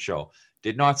production show.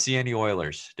 Did not see any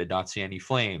Oilers. Did not see any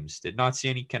Flames. Did not see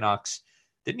any Canucks.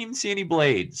 Didn't even see any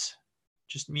Blades.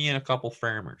 Just me and a couple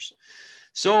farmers.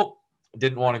 So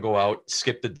didn't want to go out.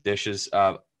 Skip the dishes.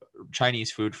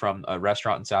 Chinese food from a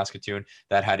restaurant in Saskatoon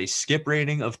that had a skip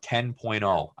rating of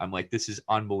 10.0. I'm like, this is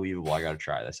unbelievable. I got to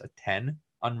try this. A 10.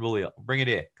 Unbelievable. Bring it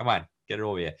in. Come on. Get it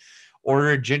over here.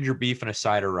 Order ginger beef and a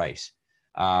side of rice.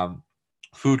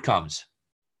 Food comes.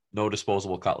 No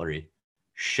disposable cutlery.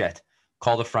 Shit.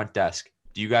 Call the front desk.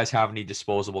 Do you guys have any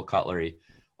disposable cutlery?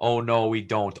 Oh, no, we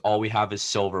don't. All we have is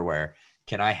silverware.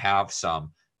 Can I have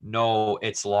some? No,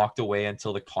 it's locked away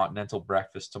until the continental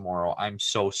breakfast tomorrow. I'm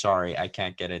so sorry. I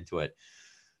can't get into it.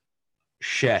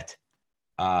 Shit.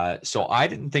 So I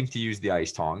didn't think to use the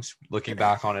ice tongs. Looking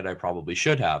back on it, I probably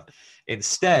should have.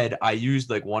 Instead, I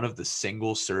used one of the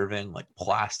single serving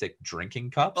plastic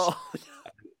drinking cups. Oh, no.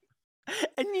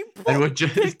 And you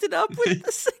picked it up with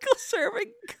the single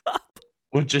serving cup.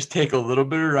 Would just take a little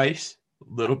bit of rice,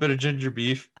 a little bit of ginger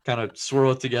beef, kind of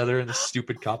swirl it together in the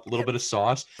stupid cup, a little bit of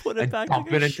sauce, put it and back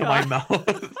dump it into my mouth.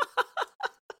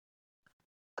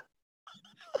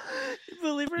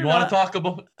 Believe it or you not, want to talk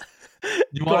about?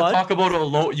 You Go want to on. talk about a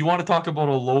low? You want to talk about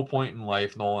a low point in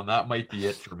life, Nolan? That might be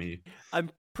it for me. I'm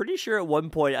pretty sure at one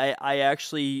point I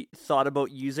actually thought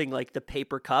about using like the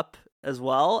paper cup as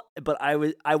well, but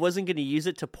I wasn't going to use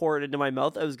it to pour it into my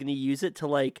mouth. I was going to use it to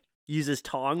like use as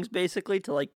tongs basically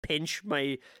to like pinch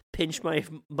my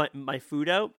food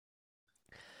out.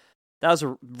 That was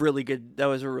a really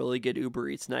good Uber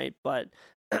Eats night, but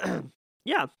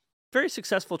yeah, very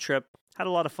successful trip. Had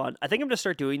a lot of fun. I think I'm going to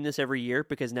start doing this every year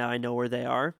because now I know where they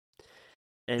are.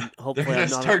 And hopefully I'm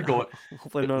not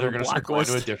hopefully I'm not on a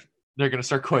blacklist. They're gonna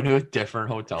start going to a different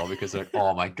hotel because they're like,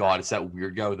 oh my god, it's that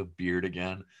weird guy with a beard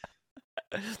again.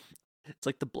 It's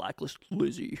like the blacklist.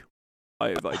 Lizzie, I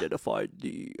have identified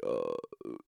the.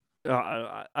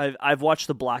 I've watched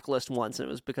the Blacklist once, and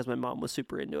it was because my mom was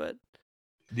super into it.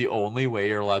 The only way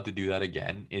you're allowed to do that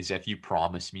again is if you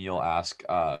promise me you'll ask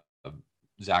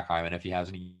Zach Hyman if he has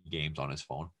any games on his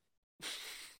phone.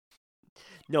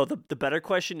 No, the better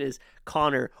question is,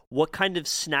 Connor, what kind of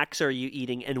snacks are you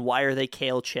eating, and why are they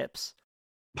kale chips?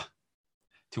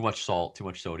 Too much salt, too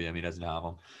much sodium. He doesn't have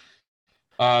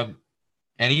them.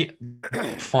 Any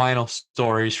final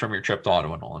stories from your trip to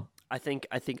Ottawa, Nolan? I think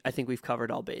we've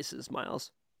covered all bases,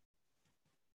 Miles.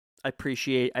 I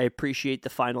appreciate the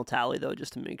final tally though,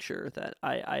 just to make sure that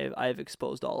I've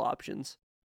exposed all options.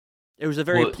 It was a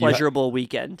very pleasurable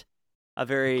weekend. A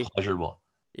very pleasurable.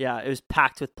 Yeah, it was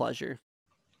packed with pleasure.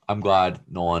 I'm glad,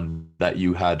 Nolan, that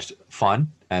you had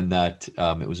fun and that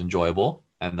it was enjoyable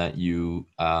and that you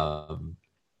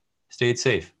stayed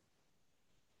safe.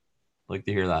 I'd like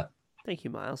to hear that. Thank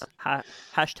you, Miles.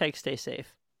 Hashtag stay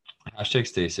safe. Hashtag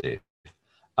stay safe.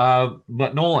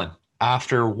 But Nolan,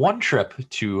 after one trip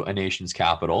to a nation's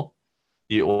capital,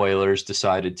 the Oilers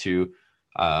decided to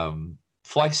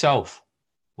fly south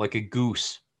like a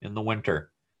goose in the winter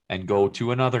and go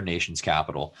to another nation's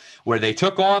capital where they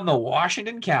took on the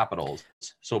Washington Capitals.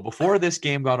 So before this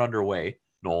game got underway,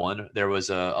 Nolan, there was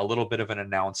a little bit of an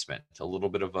announcement, a little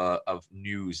bit of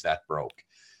news that broke,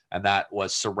 and that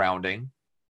was surrounding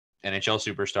NHL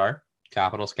superstar,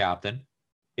 Capitals captain,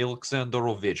 Alexander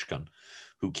Ovechkin,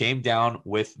 who came down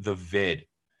with the vid.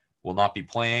 Will not be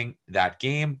playing that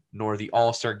game nor the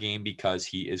All-Star game because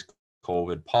he is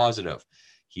COVID positive.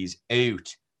 He's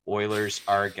out. Oilers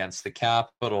are against the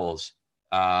Capitals,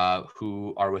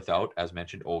 who are without, as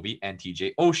mentioned, Ovi and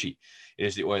TJ Oshie. It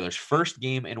is the Oilers' first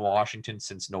game in Washington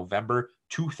since November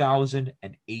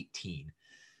 2018.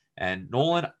 And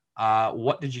Nolan,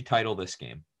 what did you title this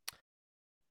game?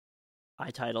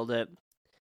 I titled it,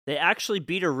 "They actually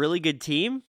beat a really good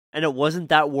team, and it wasn't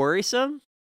that worrisome."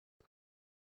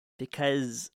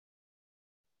 Because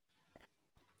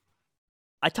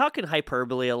I talk in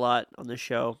hyperbole a lot on the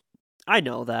show. I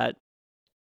know that.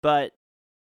 But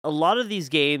a lot of these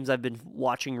games I've been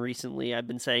watching recently, I've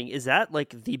been saying, is that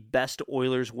like the best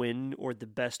Oilers win or the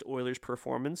best Oilers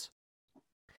performance?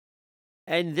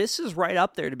 And this is right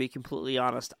up there, to be completely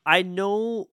honest. I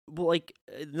know, like,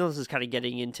 this is kind of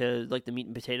getting into like the meat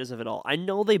and potatoes of it all. I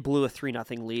know they blew a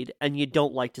 3-0 lead, and you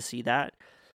don't like to see that.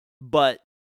 But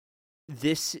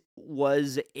this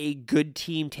was a good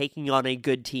team taking on a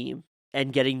good team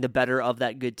and getting the better of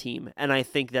that good team. And I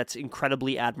think that's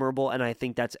incredibly admirable, and I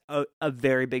think that's a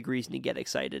very big reason to get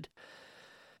excited.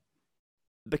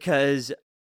 Because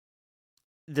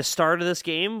the start of this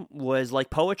game was like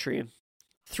poetry.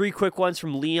 3 quick ones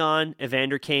from Leon,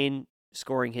 Evander Kane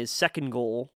scoring his second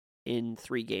goal in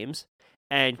 3 games,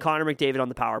 and Connor McDavid on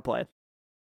the power play.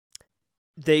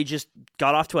 They just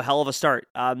got off to a hell of a start,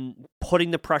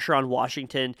 putting the pressure on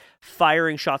Washington,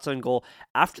 firing shots on goal.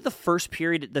 After the first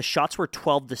period, the shots were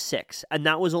 12-6, and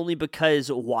that was only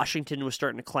because Washington was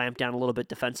starting to clamp down a little bit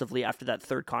defensively after that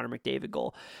third Connor McDavid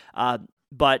goal.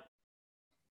 But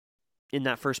in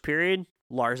that first period,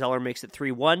 Lars Eller makes it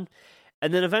 3-1,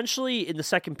 and then eventually in the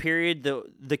second period,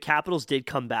 the Capitals did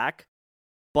come back.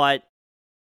 But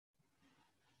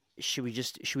should we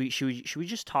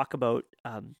just talk about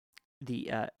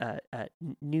the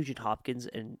Nugent Hopkins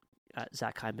and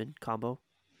Zach Hyman combo?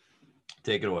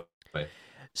 Take it away.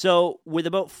 So, with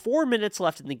about 4 minutes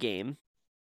left in the game,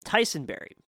 Tyson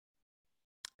Barrie.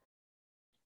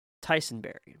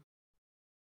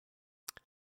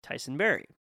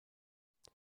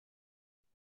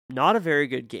 Not a very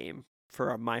good game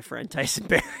for my friend Tyson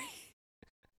Barrie.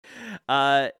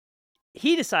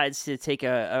 He decides to take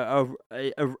a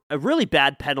really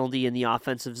bad penalty in the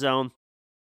offensive zone.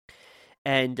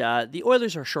 And the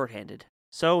Oilers are shorthanded.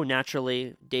 So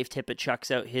naturally, Dave Tippett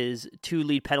chucks out his 2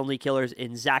 lead penalty killers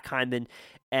in Zach Hyman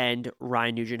and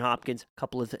Ryan Nugent-Hopkins. A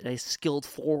couple of nice skilled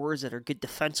forwards that are good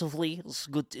defensively. It's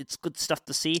good stuff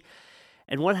to see.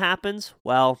 And what happens?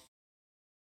 Well,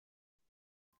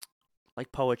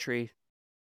 like poetry.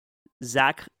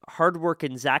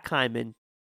 Hardworking Zach Hyman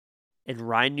and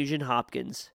Ryan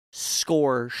Nugent-Hopkins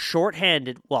score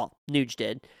shorthanded. Well, Nuge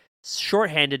did.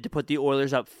 Shorthanded to put the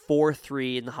Oilers up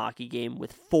 4-3 in the hockey game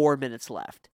with 4 minutes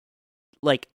left.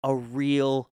 Like a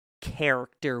real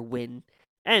character win.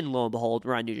 And lo and behold,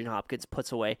 Ryan Nugent-Hopkins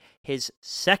puts away his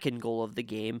second goal of the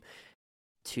game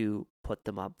to put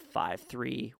them up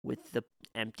 5-3 with the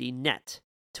empty net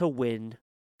to win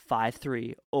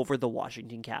 5-3 over the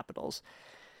Washington Capitals.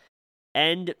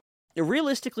 And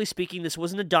realistically speaking, this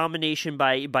wasn't a domination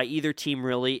by either team,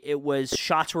 really. It was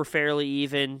shots were fairly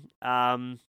even.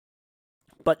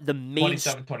 But the main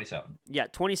 27-27. Yeah,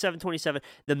 27-27.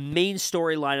 The main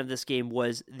storyline of this game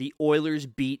was the Oilers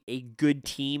beat a good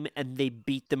team, and they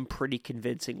beat them pretty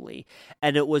convincingly.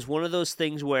 And it was one of those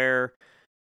things where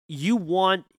you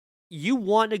want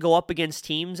to go up against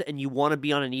teams, and you want to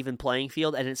be on an even playing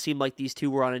field, and it seemed like these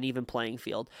two were on an even playing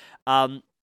field.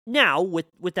 Now,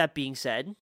 with that being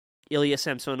said, Ilya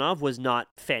Samsonov was not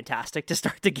fantastic to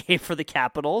start the game for the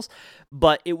Capitals,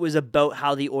 but it was about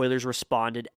how the Oilers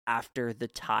responded after the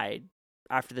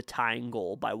tying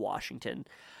goal by Washington.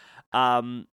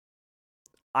 I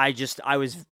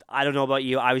don't know about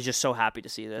you, I was just so happy to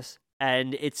see this.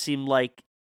 And it seemed like,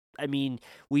 I mean,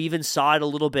 we even saw it a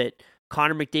little bit.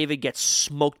 Connor McDavid gets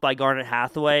smoked by Garnet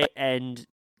Hathaway, and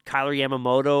Kyler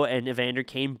Yamamoto and Evander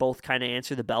Kane both kind of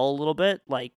answer the bell a little bit,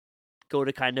 like go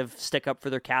to kind of stick up for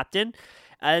their captain,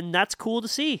 and that's cool to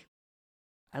see.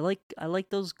 I like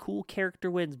those cool character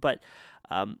wins. But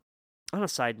on a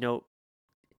side note,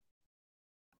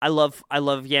 I love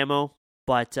Yamo,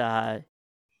 but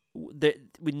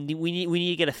we need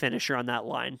to get a finisher on that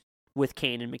line with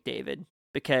Kane and McDavid,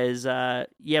 because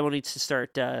Yamo needs to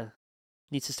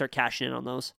start cashing in on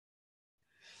those.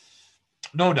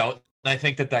 No doubt. I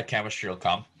think that chemistry will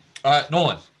come.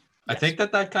 Nolan, yes. I think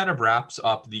that kind of wraps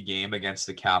up the game against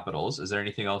the Capitals. Is there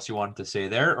anything else you wanted to say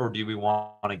there, or do we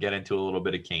want to get into a little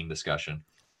bit of Kane discussion?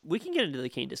 We can get into the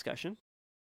Kane discussion.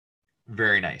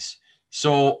 Very nice.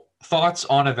 So, thoughts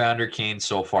on Evander Kane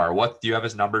so far? What do you have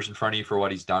his numbers in front of you for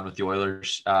what he's done with the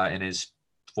Oilers in his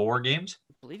 4 games?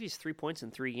 I believe he's 3 points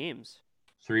in 3 games.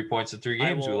 3 points in 3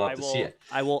 games. We love to see it.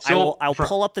 I'll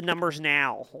pull up the numbers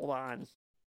now. Hold on.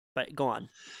 But go on.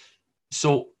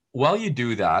 So while you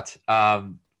do that,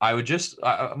 I would just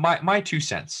my 2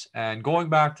 cents, and going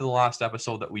back to the last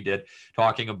episode that we did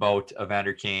talking about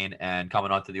Evander Kane and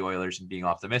coming onto the Oilers and being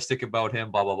optimistic about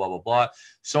him, blah blah blah blah blah.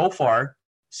 So far,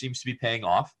 seems to be paying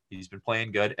off. He's been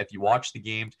playing good. If you watch the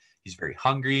games, he's very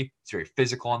hungry. He's very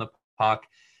physical on the puck.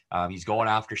 He's going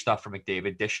after stuff from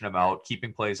McDavid, dishing him out,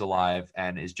 keeping plays alive,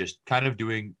 and is just kind of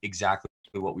doing exactly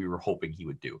what we were hoping he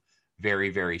would do. Very,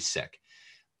 very sick.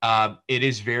 It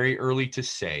is very early to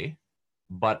say,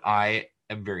 but I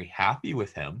am very happy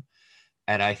with him.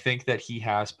 And I think that he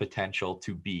has potential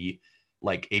to be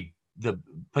the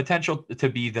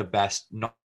best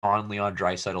non-Leon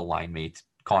Draisaitl line mate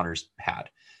Connor's had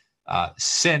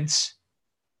since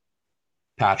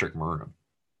Patrick Maroon.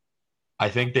 I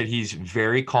think that he's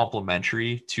very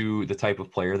complimentary to the type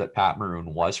of player that Pat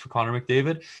Maroon was for Connor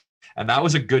McDavid. And that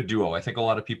was a good duo. I think a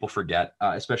lot of people forget,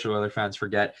 especially other fans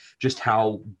forget, just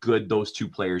how good those two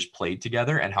players played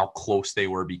together and how close they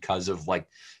were because of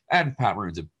and Pat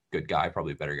Maroon's a good guy,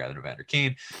 probably a better guy than Evander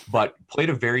Kane, but played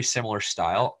a very similar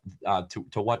style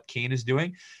to what Kane is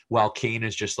doing, while Kane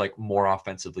is just more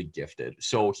offensively gifted.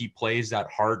 So he plays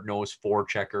that hard-nosed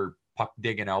forechecker, puck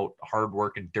digging out, hard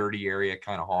working, dirty area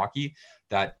kind of hockey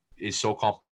that is so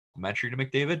complementary to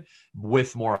McDavid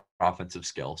with more offensive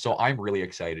skill. So I'm really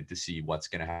excited to see what's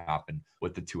going to happen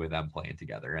with the two of them playing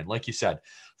together. And like you said,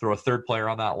 throw a third player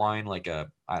on that line, I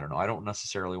don't know. I don't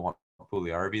necessarily want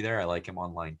Puljujärvi there. I like him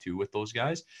on line 2 with those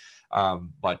guys.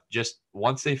 But just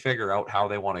once they figure out how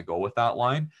they want to go with that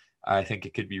line, I think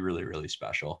it could be really, really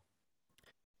special.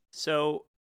 So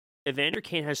Evander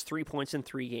Kane has 3 points in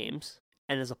 3 games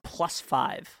and is a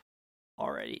 +5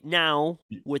 already. Now,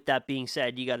 with that being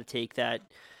said, you got to take that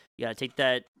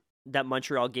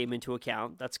Montreal game into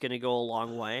account. That's going to go a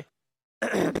long way.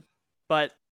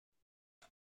 But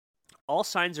all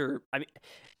signs are,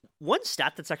 one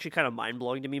stat that's actually kind of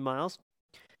mind-blowing to me, Miles.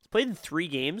 He's played in 3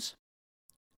 games.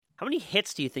 How many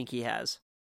hits do you think he has?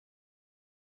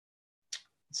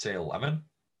 Say 11?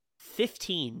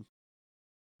 15.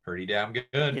 Pretty damn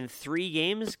good. In 3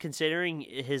 games, considering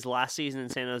his last season in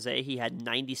San Jose, he had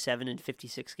 97 in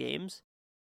 56 games.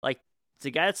 It's a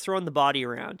guy that's throwing the body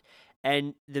around.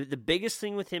 And the biggest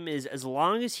thing with him is, as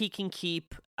long as he can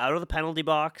keep out of the penalty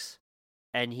box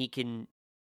and he can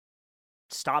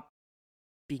stop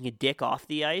being a dick off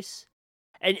the ice.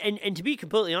 And to be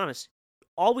completely honest,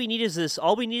 all we need is this.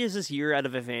 All we need is this year out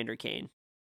of Evander Kane,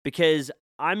 because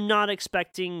I'm not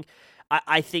expecting.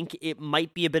 I think it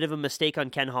might be a bit of a mistake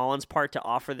on Ken Holland's part to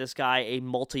offer this guy a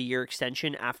multi-year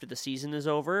extension after the season is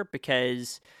over,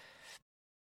 because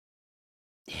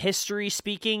history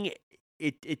speaking,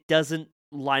 it doesn't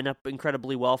line up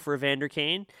incredibly well for Evander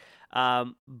Kane.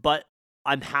 But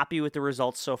I'm happy with the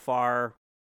results so far.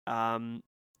 I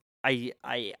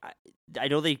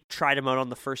know they tried him out on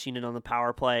the first unit on the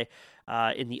power play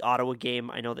in the Ottawa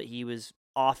game. I know that he was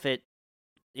off it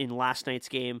in last night's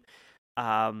game.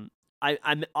 I'm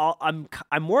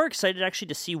more excited actually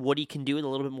to see what he can do in a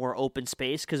little bit more open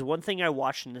space, because one thing I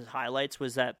watched in his highlights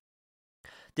was that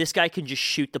this guy can just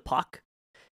shoot the puck.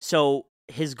 So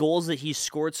his goals that he's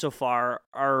scored so far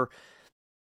are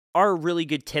really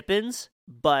good tip-ins,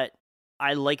 but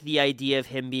I like the idea of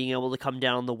him being able to come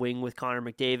down the wing with Connor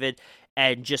McDavid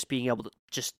and just being able to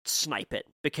just snipe it,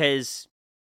 because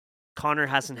Connor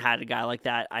hasn't had a guy like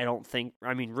that, I don't think.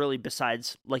 I mean, really,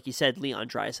 besides, like you said, Leon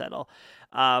Draisaitl.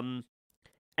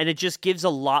 And it just gives a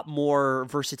lot more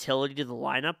versatility to the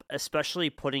lineup, especially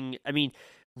putting... I mean,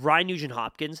 Ryan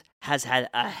Nugent-Hopkins has had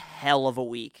a hell of a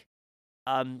week.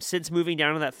 Since moving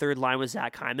down to that third line with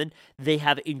Zach Hyman, they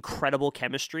have incredible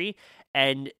chemistry.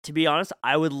 And to be honest,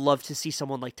 I would love to see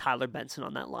someone like Tyler Benson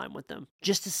on that line with them,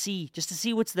 just to see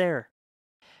what's there,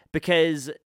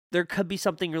 because there could be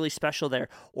something really special there.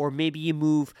 Or maybe you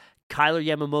move Kyler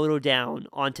Yamamoto down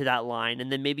onto that line,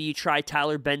 and then maybe you try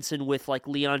Tyler Benson with like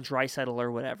Leon Draisaitl or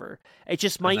whatever. It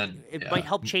just might might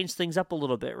help change things up a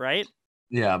little bit, right?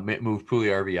 Yeah, move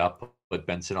Puljujärvi up, but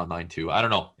Benson on line too. I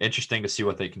don't know. Interesting to see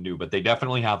what they can do, but they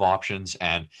definitely have options,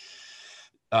 and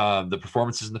the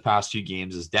performances in the past few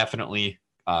games is definitely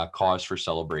cause for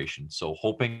celebration. So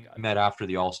hoping that after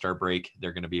the All-Star break,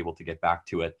 they're going to be able to get back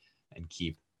to it and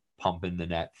keep pumping the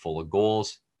net full of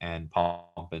goals and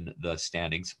pumping the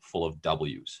standings full of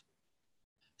W's.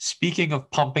 Speaking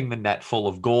of pumping the net full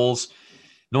of goals,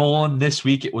 Nolan, this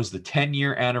week it was the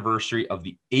 10-year anniversary of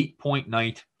the 8-point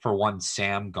night for one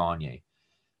Sam Gagner.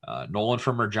 Nolan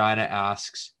from Regina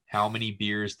asks, how many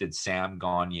beers did Sam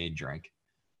Gagner drink?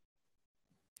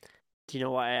 Do you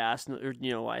know why I asked, or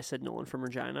you know why I said Nolan from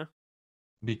Regina?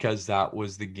 Because that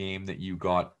was the game that you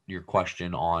got your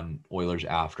question on Oilers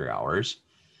After Hours,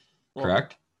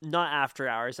 correct? Not After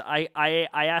Hours. I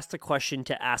asked a question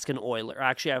to ask an Oiler.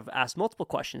 Actually, I've asked multiple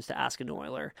questions to ask an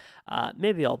Oiler.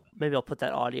 Maybe I'll put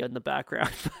that audio in the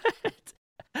background.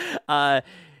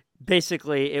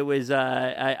 Basically, it was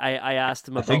I asked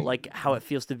him about like how it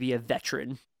feels to be a veteran,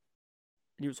 and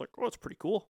he was like, "Oh, it's pretty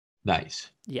cool." Nice.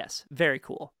 Yes, very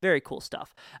cool. Very cool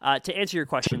stuff. To answer your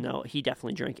question, though, he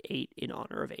definitely drank 8 in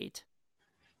honor of 8.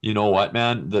 You know what,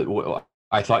 man?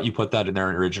 I thought you put that in there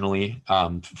originally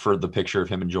for the picture of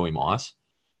him and Joey Moss,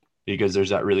 because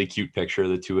there's that really cute picture of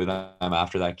the two of them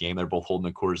after that game. They're both holding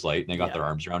a Coors Light and they got their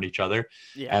arms around each other.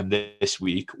 Yeah. And this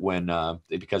week, when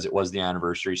because it was the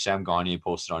anniversary, Sam Gagner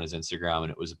posted on his Instagram,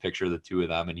 and it was a picture of the two of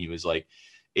them, and he was like,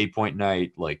 8-point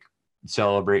night, like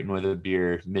celebrating with a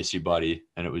beer, miss you, buddy.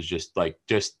 And it was just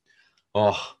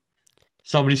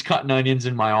somebody's cutting onions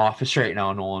in my office right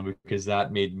now, Nolan, because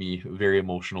that made me a very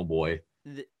emotional boy.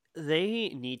 They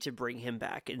need to bring him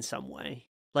back in some way.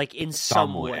 Like in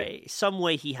some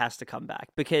way he has to come back,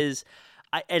 because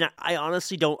I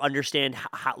honestly don't understand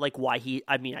how like why he,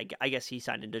 I mean, I guess he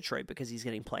signed in Detroit because he's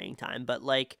getting playing time, but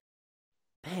like,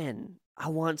 man, I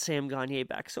want Sam Gagner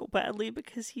back so badly,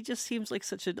 because he just seems like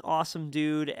such an awesome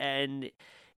dude, and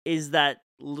is that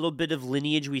little bit of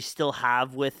lineage we still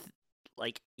have with,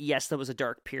 like, yes, that was a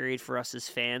dark period for us as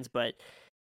fans, but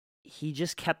he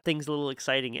just kept things a little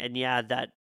exciting. And yeah,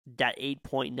 that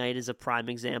 8-point night is a prime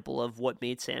example of what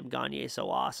made Sam Gagner so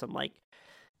awesome. Like,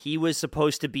 he was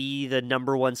supposed to be the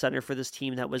number one center for this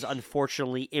team that was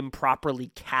unfortunately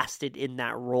improperly casted in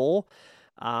that role.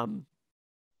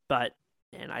 But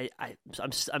and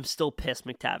I'm still pissed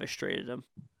McTavish traded him.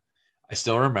 I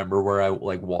still remember where I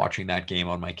like watching that game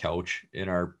on my couch in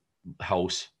our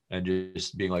house and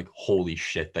just being like, holy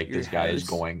shit, like this guy is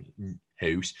going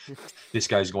house. This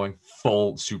guy's going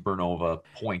full supernova,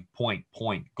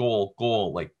 point,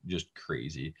 goal, like just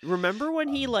crazy. Remember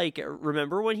when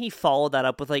he followed that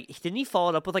up with like, didn't he follow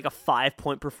it up with like a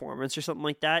 5-point performance or something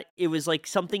like that? It was like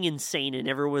something insane, and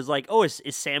everyone was like, oh, is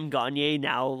Sam Gagner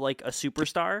now like a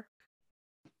superstar?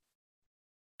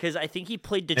 Because I think he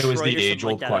played Detroit. It was the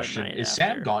age-old like question: is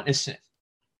Sam Gagner?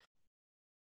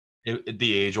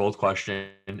 The age-old question: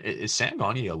 is Sam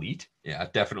Gagner elite? Yeah,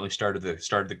 it definitely started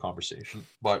the conversation.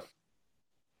 But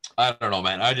I don't know,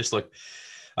 man. I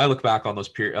look back on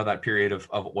that period of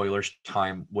Oilers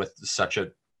time with such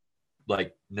a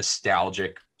like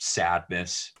nostalgic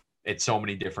sadness, it's so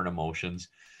many different emotions.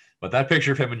 But that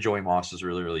picture of him and Joey Moss is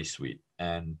really, really sweet.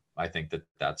 And I think that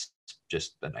that's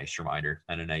just a nice reminder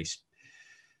and a nice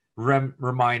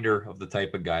reminder of the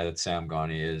type of guy that Sam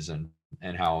Gagner is, and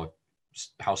how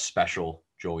special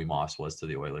Joey Moss was to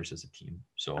the Oilers as a team.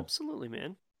 So absolutely,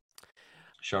 man.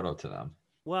 Shout out to them.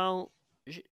 Well,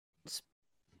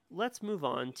 let's move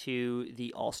on to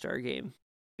the All-Star game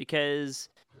because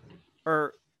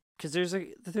there's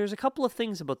a couple of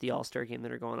things about the All-Star game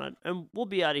that are going on, and we'll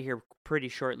be out of here pretty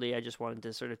shortly. I just wanted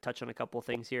to sort of touch on a couple of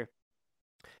things here.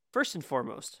 First and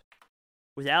foremost,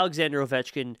 with Alexander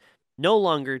Ovechkin no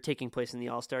longer taking place in the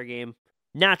All-Star game,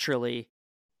 naturally,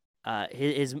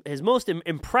 his most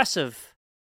impressive,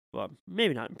 well,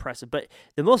 maybe not impressive, but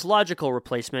the most logical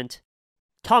replacement,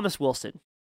 Thomas Wilson,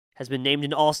 has been named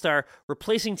an All-Star,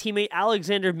 replacing teammate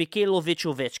Alexander Mikhailovich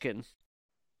Ovechkin.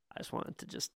 I just wanted to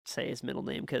just say his middle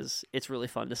name because it's really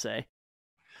fun to say.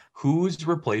 Who's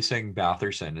replacing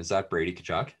Batherson? Is that Brady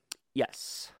Tkachuk?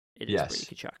 Yes, it is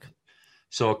Brady Tkachuk.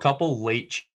 So a couple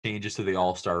late changes to the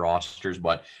All-Star rosters.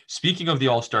 But speaking of the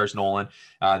All-Stars, Nolan,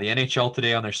 the NHL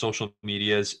today on their social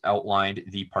medias outlined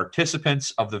the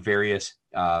participants of the various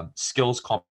skills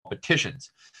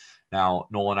competitions. Now,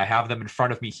 Nolan, I have them in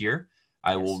front of me here.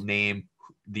 I will name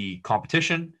the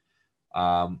competition.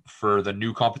 For the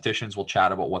new competitions, we'll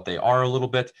chat about what they are a little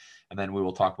bit, and then we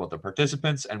will talk about the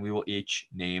participants, and we will each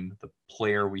name the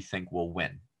player we think will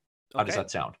win. How does that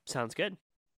sound? Sounds good.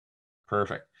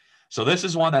 Perfect. So this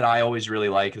is one that I always really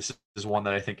like. This is one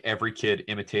that I think every kid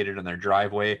imitated in their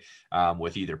driveway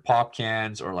with either pop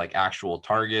cans or like actual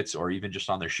targets or even just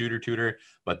on their shooter tutor.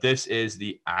 But this is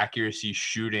the accuracy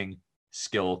shooting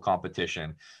skill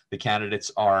competition. The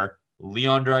candidates are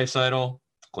Leon Draisaitl,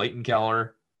 Clayton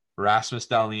Keller, Rasmus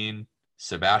Dahlin,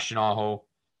 Sebastian Aho,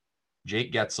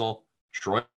 Jake Getzel,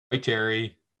 Troy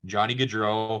Terry, Johnny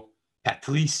Gaudreau,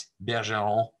 Patrice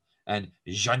Bergeron, and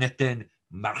Jonathan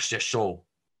Marchessault.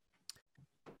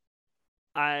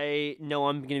 I know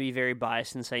I'm going to be very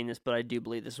biased in saying this, but I do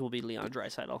believe this will be Leon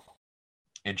Draisaitl.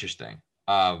 Interesting.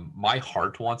 My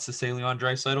heart wants to say Leon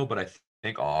Draisaitl, but I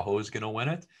think Aho is going to win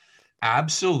it.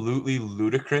 Absolutely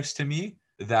ludicrous to me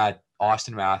that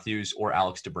Austin Matthews or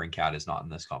Alex DeBrincat is not in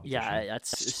this competition. Yeah,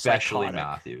 that's especially psychotic.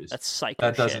 Matthews. That's psycho.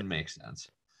 That doesn't make sense.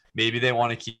 Maybe they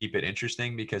want to keep it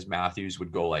interesting because Matthews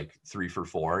would go like 3 for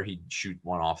 4. He'd shoot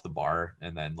one off the bar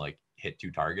and then like hit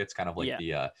 2 targets, kind of like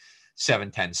the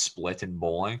 7-10 split in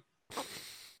bowling.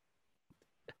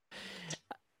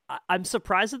 I'm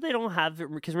surprised that they don't have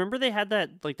it because remember they had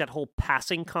that whole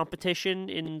passing competition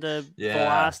in the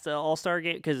last All-Star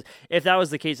game. Because if that was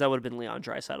the case, that would have been Leon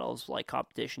Draisaitl's like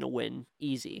competition to win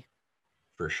easy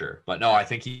for sure. But no, I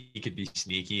think he could be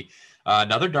sneaky.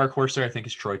 Another dark horse there, I think,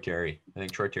 is Troy Terry. I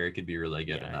think Troy Terry could be really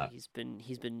good in that. He's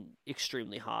been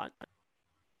extremely hot,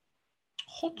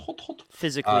 hot.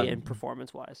 Physically and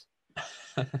performance wise.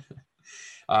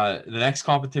 The next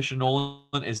competition,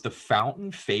 Nolan, is the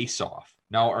Fountain Face-Off.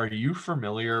 Now, are you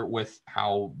familiar with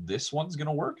how this one's going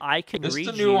to work? This is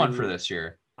a new one for this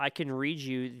year. I can read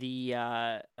you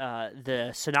the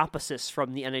synopsis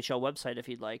from the NHL website if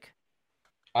you'd like.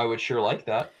 I would sure like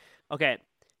that. Okay,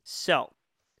 so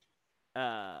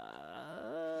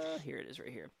here it is right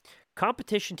here.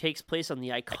 Competition takes place on the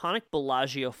iconic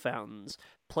Bellagio fountains.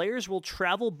 Players will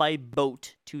travel by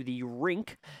boat to the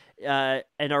rink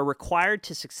and are required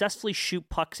to successfully shoot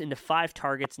pucks into 5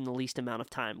 targets in the least amount of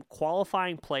time.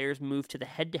 Qualifying players move to the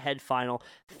head-to-head final.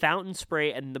 Fountain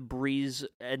spray and the breeze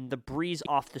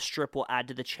off the strip will add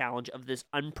to the challenge of this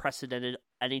unprecedented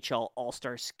NHL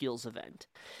All-Star Skills event.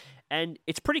 And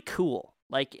it's pretty cool.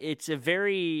 Like, it's a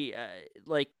very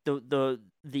like the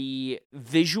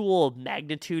visual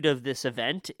magnitude of this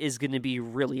event is going to be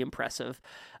really impressive.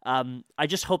 I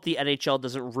just hope the NHL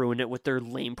doesn't ruin it with their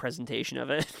lame presentation of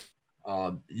it.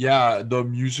 The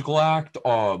musical act,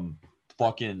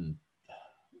 fucking,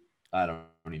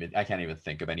 I can't even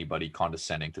think of anybody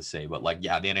condescending to say, but the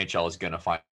NHL is going to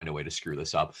find a way to screw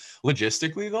this up.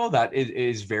 Logistically, though, that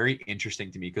is very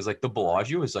interesting to me because the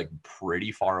Bellagio is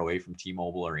pretty far away from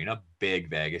T-Mobile Arena. Big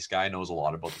Vegas guy, knows a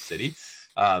lot about the city.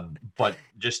 But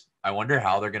just, I wonder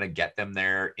how they're going to get them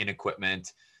there in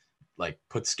equipment,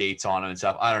 put skates on them and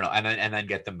stuff. I don't know. And then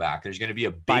get them back. There's going to be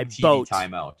a big TV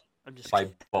timeout. By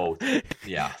boat.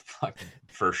 Yeah,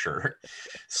 for sure.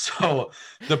 So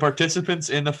the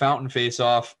participants in the Fountain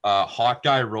Face-Off, hot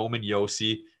guy Roman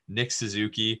Josi, Nick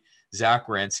Suzuki, Zach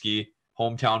Werenski,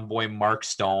 hometown boy Mark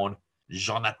Stone,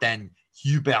 Jonathan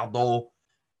Huberdeau,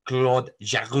 Claude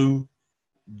Giroux,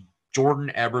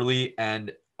 Jordan Eberle,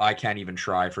 and I can't even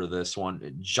try for this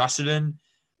one, Jocelyn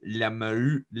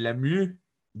Lemieux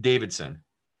Davidson.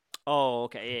 Oh,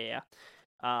 okay. Yeah.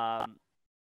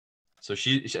 So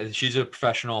she's a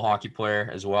professional hockey player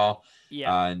as well.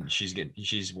 Yeah. And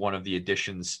she's one of the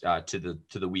additions to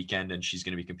the weekend, and she's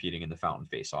going to be competing in the Fountain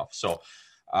Face-Off. So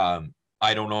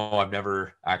I don't know. I'm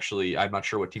not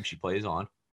sure what team she plays on.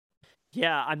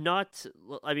 Yeah, I'm not.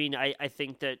 I mean, I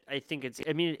think it's.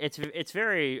 I mean, it's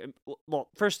very well.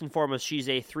 First and foremost, she's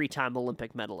a 3-time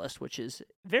Olympic medalist, which is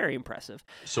very impressive.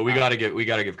 So we gotta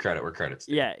give credit where credit's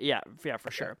due. Yeah, for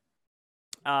sure.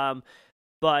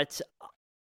 But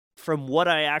from what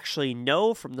I actually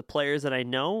know, from the players that I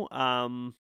know,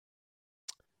 I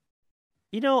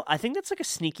think that's like a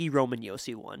sneaky Roman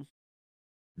Josi one.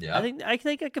 Yeah, I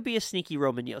think it could be a sneaky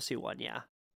Roman Josi one. Yeah,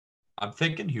 I'm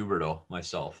thinking Huberto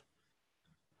myself.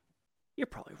 You're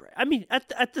probably right. I mean,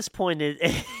 at this point,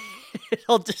 it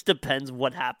all just depends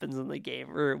what happens in the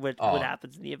game or what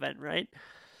happens in the event, right?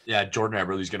 Yeah, Jordan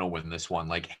Eberle's gonna win this one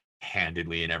like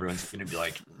handedly, and everyone's gonna be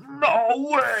like, "No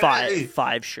way!"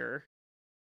 Five, sure.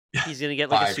 He's gonna get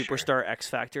like a superstar sure. X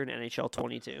Factor in NHL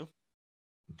 22.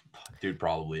 Dude,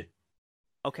 probably.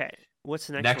 Okay, what's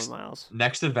the next one, Miles?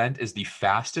 Next event is the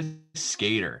fastest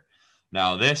skater.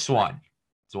 Now, this one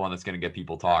is the one that's gonna get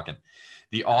people talking.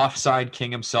 The offside king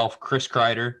himself, Chris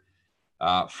Kreider,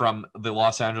 from the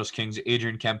Los Angeles Kings,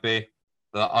 Adrian Kempe,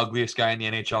 the ugliest guy in the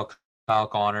NHL, Kyle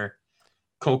Connor,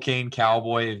 cocaine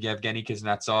cowboy, Yevgeny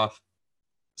Kuznetsov,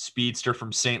 speedster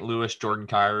from St. Louis, Jordan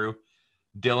Kyrou,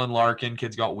 Dylan Larkin,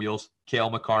 Kids Got Wheels, Cale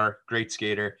Makar, great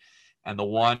skater, and the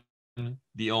one,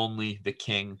 the only, the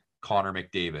king, Connor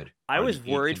McDavid. I was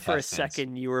worried for a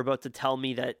second you were about to tell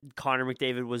me that Connor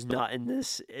McDavid was not in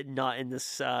this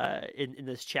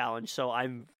challenge.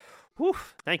 So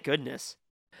thank goodness.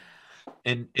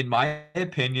 In my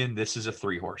opinion, this is a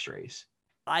 3-horse race.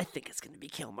 I think it's going to be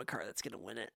Cale Makar that's going to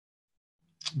win it.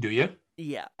 Do you?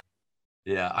 Yeah.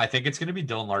 Yeah, I think it's going to be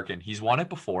Dylan Larkin. He's won it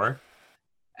before,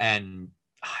 and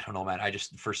I don't know, man.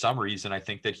 For some reason, I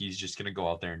think that he's just going to go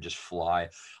out there and just fly.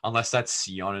 Unless that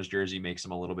C on his jersey makes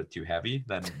him a little bit too heavy,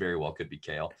 then very well could be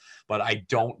Cale. But I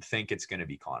don't think it's going to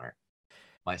be Connor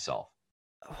myself.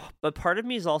 But part of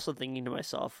me is also thinking to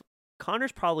myself,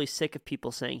 Connor's probably sick of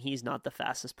people saying he's not the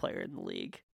fastest player in the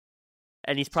league.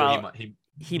 And he's probably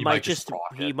he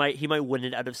might win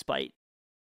it out of spite.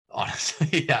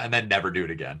 Honestly, yeah, and then never do it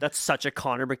again. That's such a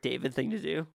Connor McDavid thing to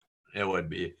do. It would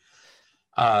be.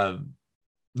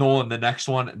 Nolan, the next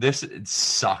one, it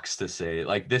sucks to say.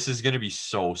 Like, this is going to be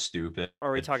so stupid.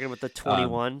 Are we talking about the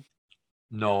 21?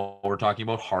 No, we're talking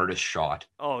about hardest shot.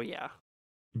 Oh, yeah.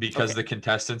 Because the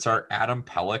contestants are Adam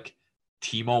Pelech,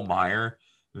 Timo Meier,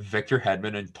 Victor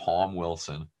Hedman, and Tom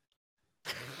Wilson.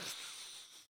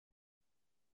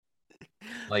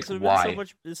 Like, why?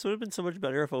 This would have been so much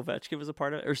better if Ovechkin was a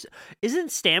part of it. Or isn't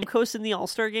Stamkos in the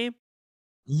All-Star game?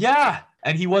 Yeah,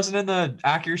 and he wasn't in the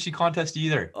accuracy contest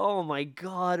either. Oh my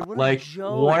god, what a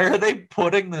joke. Why are they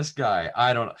putting this guy?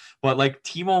 I don't know. But like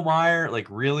Timo Meier, like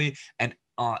really, and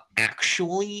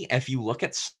actually, if you look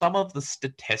at some of the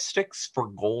statistics for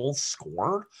goals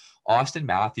scored, Austin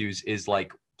Matthews is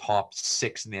like top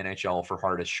 6 in the NHL for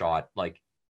hardest shot, like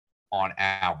on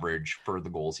average for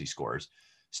the goals he scores.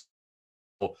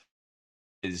 So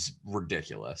is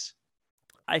ridiculous.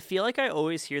 I feel like I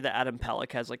always hear that Adam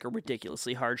Pelech has like a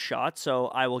ridiculously hard shot, so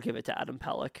I will give it to Adam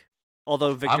Pelech.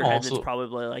 Although Victor Hedman's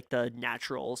probably like the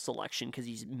natural selection because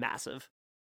he's massive.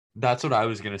 That's what I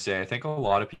was going to say. I think a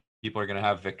lot of people are going to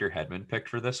have Victor Hedman picked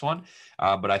for this one,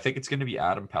 but I think it's going to be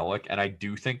Adam Pelech, and I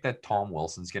do think that Tom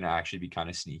Wilson's going to actually be kind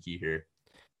of sneaky here.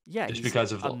 Yeah, just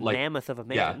because of a mammoth of a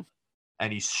man. Yeah,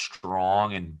 and he's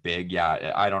strong and big.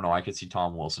 Yeah, I don't know. I could see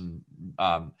Tom Wilson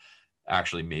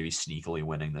actually maybe sneakily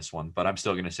winning this one, but I'm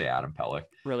still going to say Adam Pelech.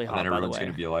 Really hot, and then everyone's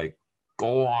going to be like,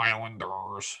 go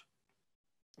Islanders.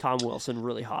 Tom Wilson,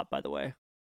 really hot, by the way.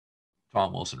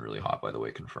 Tom Wilson, really hot, by the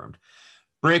way, confirmed.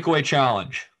 Breakaway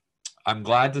challenge. I'm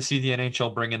glad to see the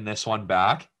NHL bringing this one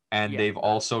back, and they've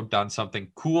also done something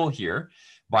cool here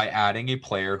by adding a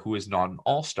player who is not an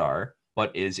all-star,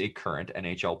 but is a current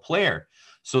NHL player.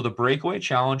 So the breakaway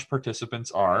challenge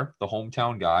participants are the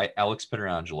hometown guy, Alex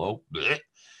Pietrangelo,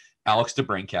 Alex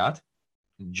DeBrincat,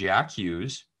 Jack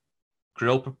Hughes,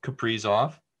 Kirill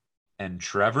Kaprizov, and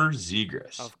Trevor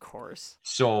Zegras. Of course.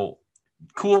 So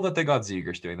cool that they got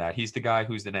Zegras doing that. He's the guy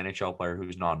who's an NHL player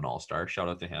who's not an all-star. Shout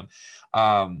out to him.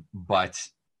 But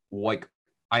like,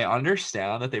 I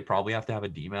understand that they probably have to have a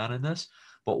D-man in this,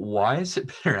 but why is it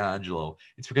Pietrangelo?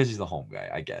 It's because he's the home guy.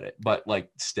 I get it. But like,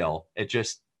 still, it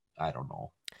just, I don't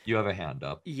know. You have a hand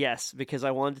up. Yes, because I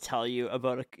wanted to tell you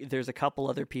about there's a couple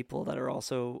other people that are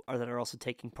also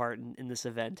taking part in this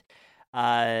event.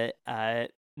 Menon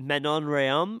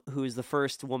Rayum, who is the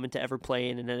first woman to ever play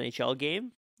in an NHL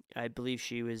game, I believe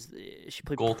she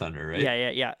played Goaltender, right?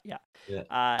 Yeah.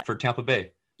 Yeah. For Tampa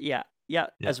Bay. Yeah. Yeah.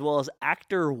 As well as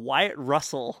actor Wyatt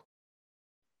Russell.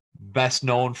 Best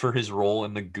known for his role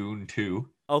in The Goon 2.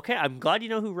 Okay, I'm glad you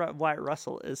know who Wyatt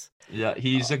Russell is. Yeah,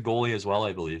 he's a goalie as well,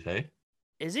 I believe. Hey,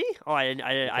 is he? Oh, I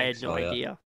had no idea.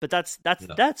 Yeah. But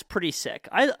that's pretty sick.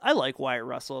 I like Wyatt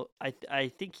Russell.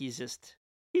 I think he's just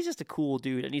a cool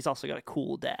dude, and he's also got a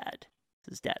cool dad.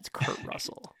 His dad's Kurt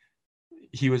Russell.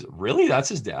 That's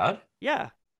his dad? Yeah.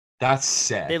 That's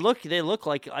sick. They look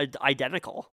like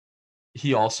identical.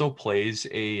 He also plays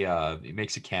he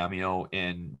makes a cameo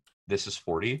in This Is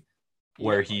 40,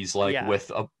 where he's like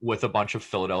with a bunch of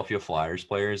Philadelphia Flyers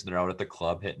players, and they're out at the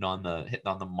club hitting on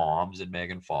the moms and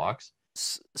Megan Fox.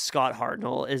 Scott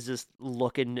Hartnell is just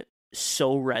looking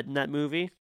so red in that movie.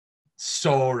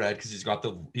 So red because he's got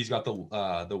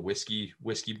the whiskey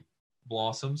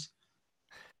blossoms.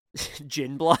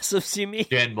 Gin blossoms, you mean?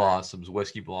 Gin blossoms,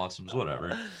 whiskey blossoms,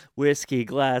 whatever. Whiskey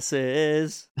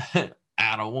glasses.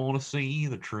 I don't want to see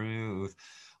the truth.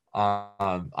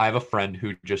 I have a friend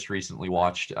who just recently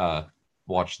watched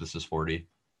This Is 40.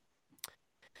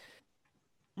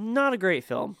 Not a great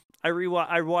film.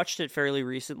 I watched it fairly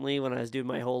recently when I was doing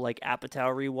my whole like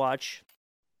Apatow rewatch.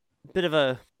 Bit of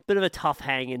a tough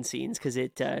hang in scenes because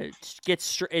it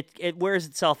wears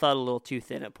itself out a little too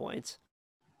thin at points.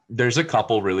 There's a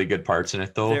couple really good parts in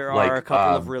it though. There are a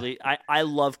couple of really. I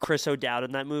love Chris O'Dowd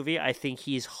in that movie. I think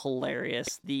he's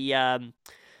hilarious.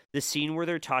 The scene where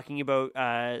they're talking about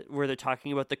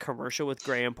the commercial with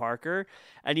Graham Parker,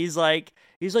 and he's like,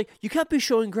 you can't be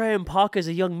showing Graham Parker as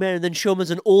a young man and then show him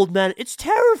as an old man. It's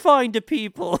terrifying to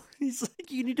people. He's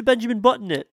like, you need to Benjamin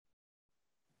Button it.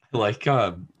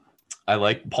 I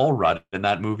like Paul Rudd in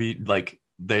that movie. Like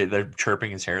they're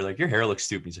chirping his hair, like your hair looks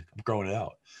stupid. He's like, I'm growing it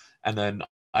out. And then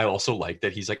I also like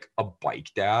that he's like a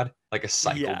bike dad, like a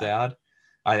cycle dad.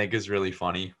 I think is really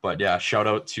funny. But yeah, shout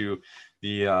out to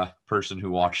the person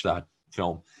who watched that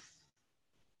film.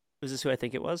 Was this who I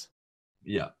think it was?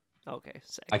 Yeah. Okay,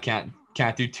 sick. I can't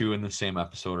do two in the same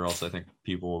episode, or else I think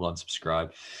people will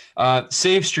unsubscribe.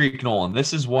 Save streak, Nolan.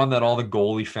 This is one that all the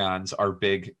goalie fans are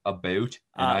big about,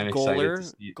 and I'm excited to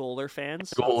see. Goaler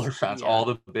fans, yeah. All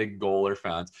the big goaler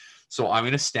fans. So I'm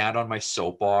going to stand on my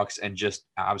soapbox and just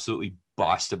absolutely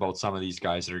bust about some of these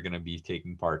guys that are going to be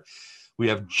taking part. We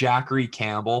have Jackery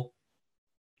Campbell.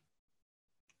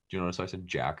 Do you notice I said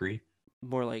Jackery?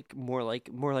 More like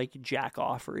Jack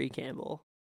Offery Campbell.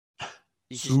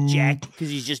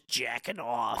 He's just jacking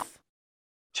off.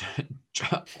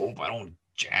 Hope I don't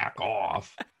jack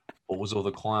off. Bozo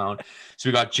the Clown. So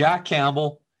we got Jack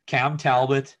Campbell, Cam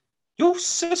Talbot,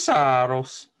 Juuse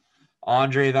Saros,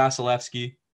 Andre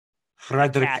Vasilevsky,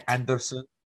 Frederick Anderson,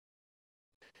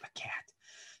 a cat,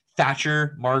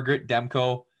 Thatcher, Margaret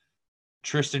Demko,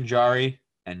 Tristan Jarry,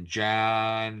 and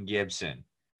John Gibson.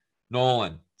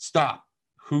 Nolan, stop.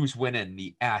 Who's winning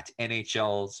the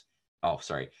NHL's? Oh,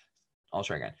 sorry. I'll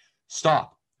try again.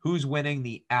 Stop. Who's winning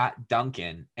the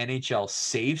 @Duncan NHL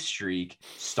save streak?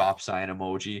 Stop sign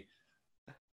emoji.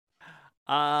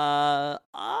 I'll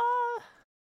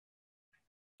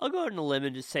go on a limb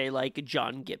and just say like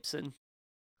John Gibson.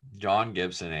 John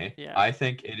Gibson, eh? Yeah. I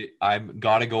think I'm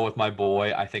gotta go with my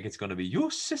boy. I think it's gonna be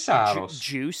Juuse Saros.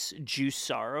 Juice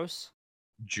Saros.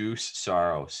 Juice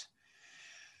Saros.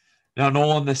 Now,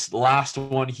 Nolan, this last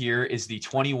one here is the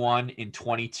 21 in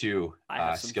 22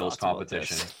 skills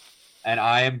competition. And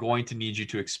I am going to need you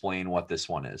to explain what this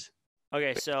one is.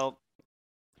 Okay, so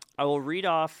I will read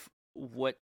off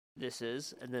what this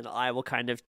is, and then I will kind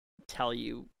of tell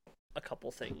you a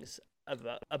couple things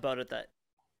about it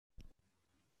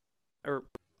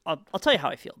I'll tell you how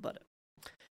I feel about it.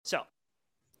 So,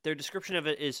 their description of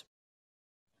it is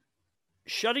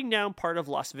shutting down part of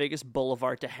Las Vegas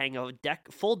Boulevard to hang a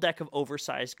full deck of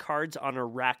oversized cards on a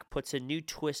rack puts a new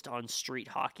twist on street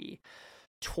hockey.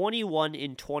 21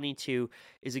 in 22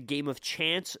 is a game of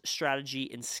chance, strategy,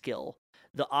 and skill.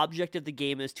 The object of the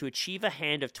game is to achieve a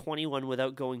hand of 21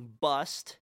 without going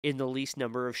bust in the least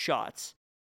number of shots.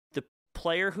 The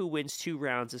player who wins 2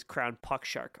 rounds is crowned Puck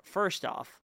Shark. First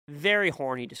off, very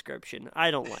horny description.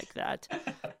 I don't like that.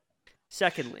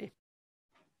 Secondly,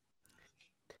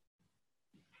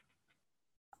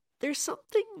 there's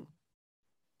something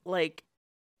like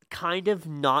kind of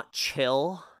not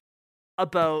chill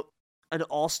about an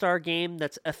all-star game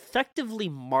that's effectively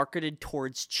marketed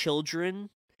towards children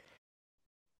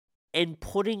and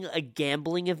putting a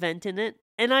gambling event in it.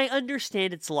 And I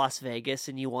understand it's Las Vegas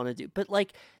and you want to do, but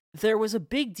like there was a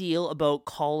big deal about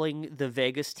calling the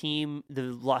Vegas team the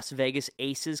Las Vegas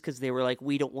Aces because they were like,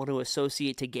 we don't want to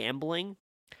associate to gambling.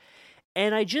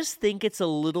 And I just think it's a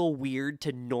little weird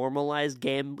to normalize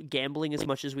gambling as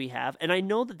much as we have. And I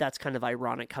know that that's kind of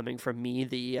ironic coming from me,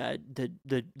 the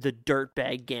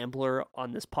dirtbag gambler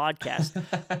on this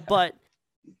podcast. But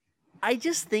I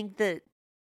just think that,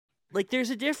 like, there's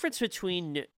a difference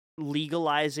between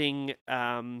legalizing,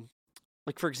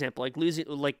 like, for example,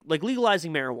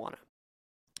 legalizing marijuana,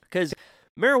 because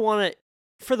marijuana,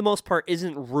 for the most part,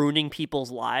 isn't ruining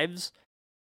people's lives.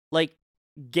 Like,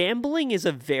 gambling is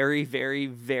a very, very,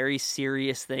 very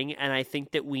serious thing, and I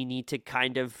think that we need to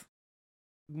kind of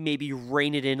maybe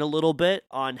rein it in a little bit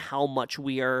on how much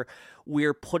we're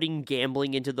putting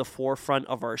gambling into the forefront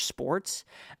of our sports.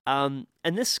 And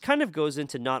this kind of goes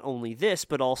into not only this,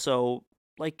 but also,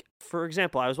 like, for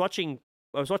example, I was watching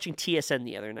TSN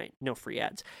the other night, no free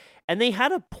ads, and they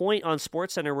had a point on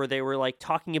SportsCenter where they were like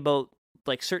talking about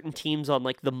like certain teams on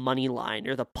like the money line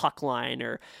or the puck line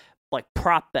or like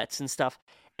prop bets and stuff.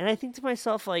 And I think to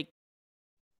myself, like,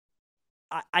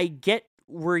 I get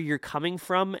where you're coming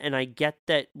from, and I get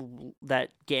that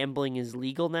gambling is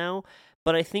legal now,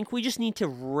 but I think we just need to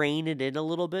rein it in a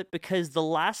little bit, because the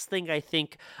last thing I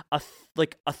think a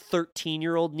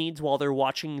 13-year-old needs while they're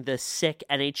watching the sick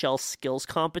NHL skills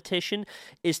competition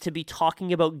is to be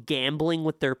talking about gambling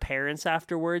with their parents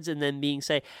afterwards, and then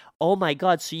say, "Oh my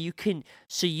God, so you can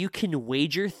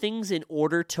wager things in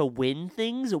order to win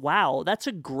things? Wow, that's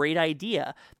a great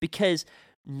idea." Because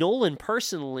Nolan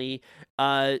personally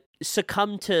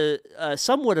succumbed to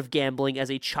somewhat of gambling as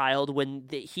a child when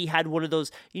he had one of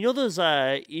those,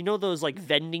 those like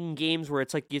vending games where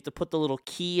it's like you have to put the little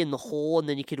key in the hole and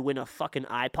then you could win a fucking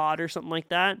iPod or something like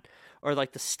that, or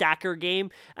like the stacker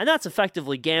game, and that's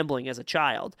effectively gambling as a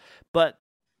child. But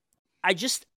I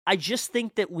just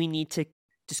think that we need to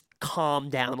just calm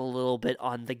down a little bit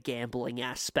on the gambling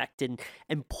aspect and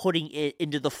putting it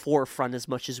into the forefront as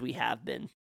much as we have been.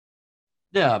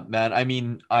 Yeah, man. I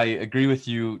mean, I agree with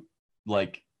you,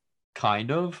 like,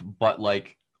 kind of, but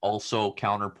like also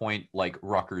counterpoint, like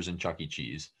Rutgers and Chuck E.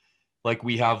 Cheese. Like,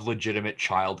 we have legitimate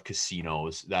child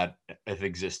casinos that have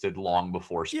existed long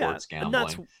before sports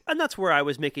gambling. And that's where I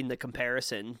was making the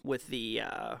comparison with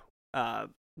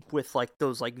with like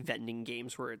those like vending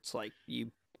games where it's like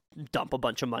you dump a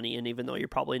bunch of money in even though you're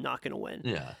probably not going to win.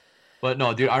 Yeah. But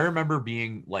no, dude, I remember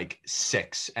being like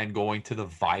 6 and going to the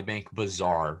Vibank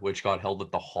Bazaar, which got held at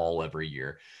the hall every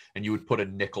year. And you would put a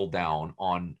nickel down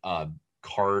on a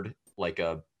card, like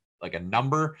a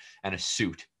number and a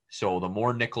suit. So the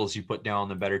more nickels you put down,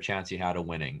 the better chance you had of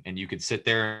winning. And you could sit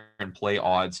there and play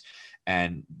odds,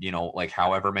 and like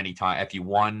however many times, if you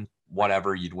won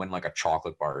whatever, you'd win like a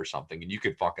chocolate bar or something, and you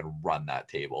could fucking run that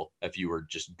table if you were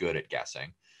just good at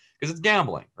guessing, because it's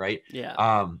gambling, right?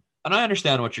 Yeah. And I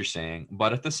understand what you're saying,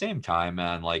 but at the same time,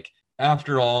 man, like,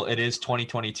 after all, it is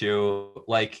 2022.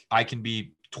 Like, I can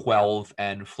be 12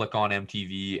 and flick on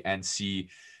MTV and see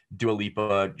Dua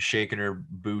Lipa shaking her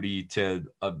booty to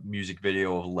a music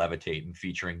video of Levitating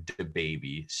featuring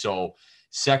DaBaby. So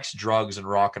sex, drugs, and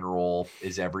rock and roll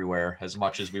is everywhere, as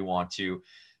much as we want to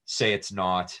say it's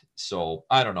not. So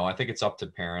I don't know. I think it's up to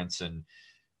parents and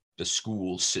the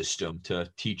school system to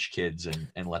teach kids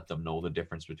and let them know the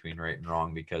difference between right and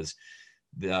wrong, because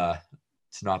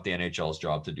it's not the NHL's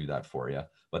job to do that for you.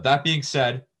 But that being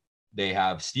said, they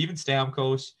have Steven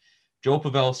Stamkos, Joe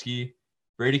Pavelski,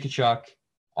 Brady Tkachuk,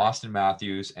 Austin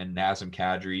Matthews, and Nazem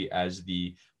Kadri as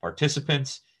the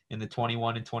participants in the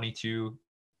 21 and 22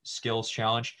 skills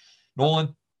challenge.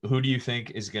 Nolan, who do you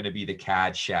think is going to be the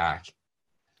Cad Shack?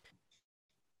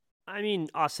 I mean,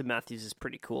 Austin Matthews is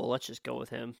pretty cool. Let's just go with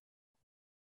him.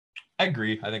 I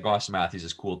agree. I think Austin Matthews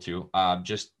is cool too.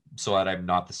 Just so that I'm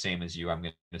not the same as you, I'm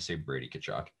going to say Brady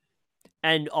Tkachuk.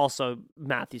 And also,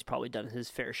 Matthews probably done his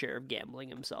fair share of gambling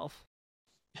himself.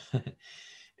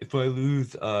 If I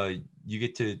lose, you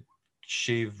get to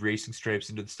shave racing stripes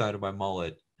into the side of my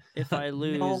mullet. If I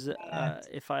lose,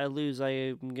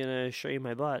 I'm gonna show you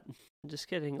my butt. I'm just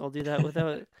kidding. I'll do that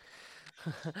without.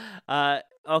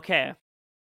 Okay.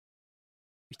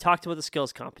 We talked about the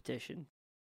skills competition.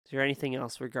 Is there anything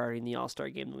else regarding the All-Star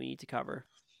game that we need to cover?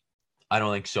 I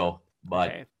don't think so, but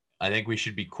okay. I think we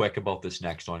should be quick about this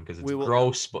next one because it's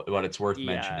gross, but it's worth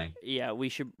mentioning. Yeah, we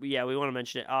should. Yeah, we want to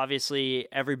mention it. Obviously,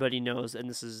 everybody knows, and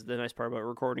this is the nice part about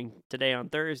recording today on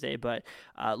Thursday, but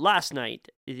last night,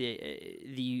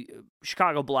 the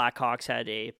Chicago Blackhawks had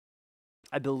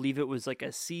I believe it was like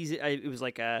a season. It was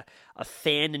like a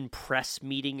fan and press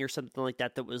meeting or something like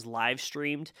that was live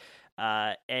streamed,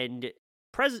 and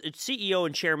CEO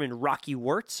and Chairman Rocky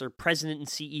Wirtz, or President and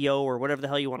CEO, or whatever the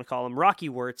hell you want to call him, Rocky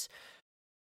Wirtz,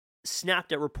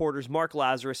 snapped at reporters Mark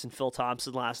Lazarus and Phil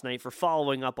Thompson last night for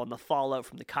following up on the fallout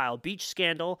from the Kyle Beach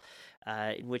scandal,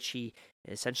 in which he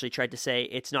essentially tried to say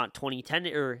it's not 2010,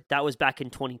 or that was back in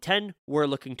 2010. We're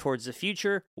looking towards the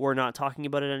future. We're not talking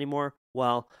about it anymore.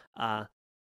 Well,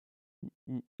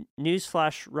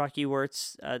 newsflash, Rocky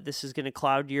Wirtz, this is going to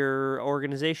cloud your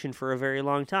organization for a very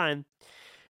long time.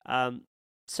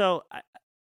 So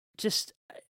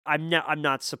I'm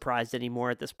not surprised anymore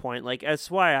at this point. Like,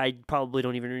 that's why I probably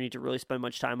don't even need to really spend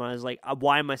much time on it. Is like,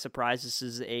 why am I surprised? This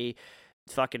is a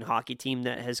fucking hockey team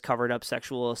that has covered up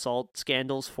sexual assault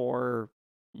scandals for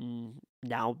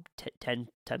now 10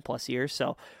 plus years.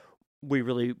 So we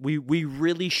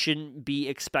really shouldn't be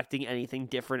expecting anything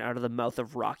different out of the mouth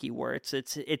of Rocky Wirtz.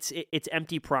 It's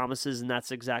empty promises, and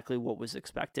that's exactly what was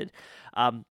expected.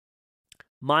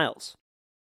 Miles,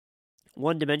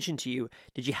 one dimension to you.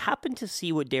 Did you happen to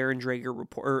see what Darren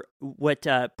Dreger what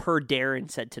Per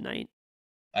Darren said tonight?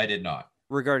 I did not.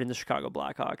 Regarding the Chicago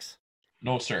Blackhawks.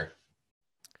 No, sir.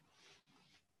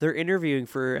 They're interviewing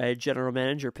for a general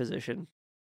manager position.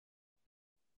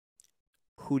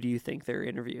 Who do you think they're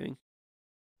interviewing?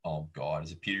 Oh, God.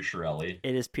 Is it Peter Chiarelli?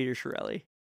 It is Peter Chiarelli.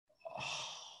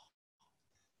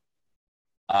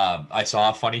 I saw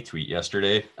a funny tweet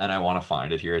yesterday, and I want to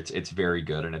find it here. It's very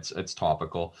good, and it's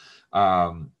topical.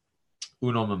 Uno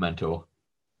momento.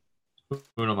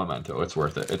 It's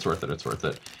worth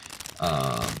it.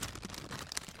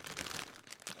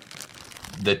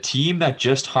 The team that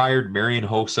just hired Marian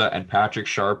Hossa and Patrick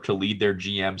Sharp to lead their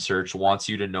GM search wants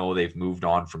you to know they've moved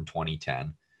on from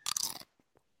 2010.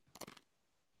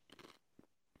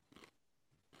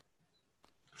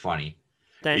 Funny.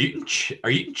 Are you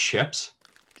eating chips?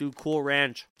 Dude, Cool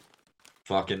Ranch.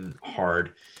 Fucking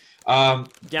hard. Down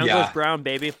goes Brown,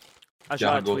 baby. I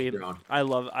saw a tweet. Brown. I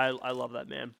love that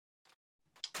man.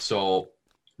 So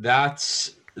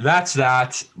that's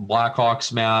that.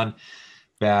 Blackhawks, man,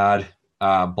 bad.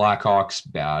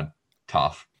 Blackhawks, bad.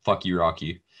 Tough. Fuck you,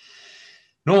 Rocky.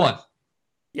 Nolan.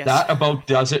 Yes. That about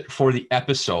does it for the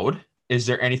episode. Is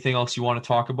there anything else you want to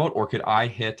talk about, or could I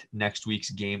hit next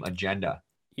week's game agenda?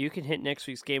 You can hit next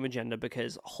week's game agenda,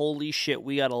 because holy shit,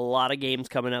 we got a lot of games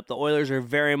coming up. The Oilers are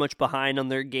very much behind on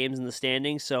their games in the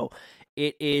standings, so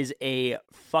it is a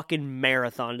fucking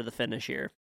marathon to the finish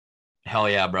here. Hell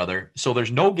yeah, brother. So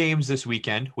there's no games this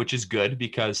weekend, which is good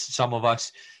because some of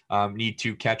us need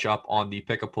to catch up on the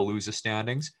Pick-a-Palooza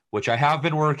standings, which I have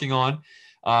been working on.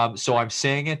 So I'm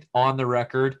saying it on the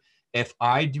record. If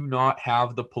I do not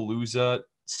have the Palooza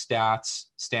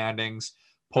standings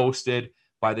posted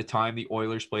by the time the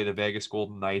Oilers play the Vegas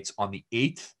Golden Knights on the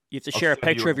 8th. You have to share a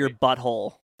picture of your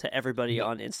butthole to everybody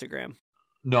on Instagram.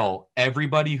 No,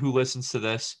 everybody who listens to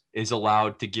this is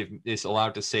allowed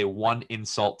to say one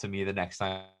insult to me the next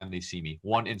time they see me.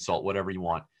 One insult, whatever you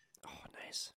want. Oh,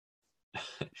 nice.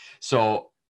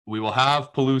 So we will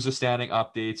have Palooza standing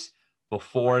updates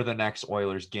before the next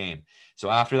Oilers game. So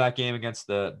after that game against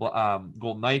the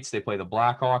Golden Knights, they play the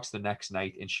Blackhawks the next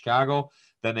night in Chicago.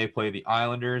 Then they play the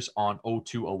Islanders on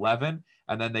 02/11,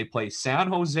 and then they play San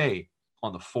Jose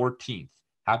on the 14th.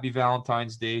 Happy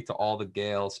Valentine's Day to all the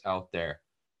gals out there,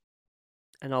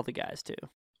 and all the guys too.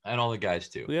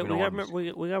 We gotta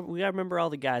remember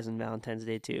all the guys on Valentine's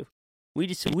Day too.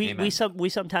 We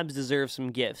sometimes deserve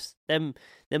some gifts. Them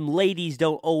ladies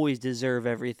don't always deserve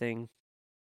everything.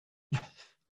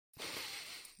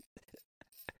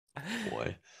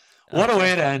 Boy, what a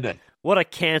way to end it. What a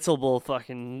cancelable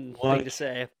fucking thing to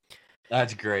say.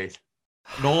 That's great.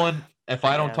 Nolan, if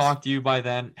I don't talk to you by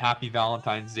then, happy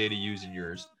Valentine's Day to yous and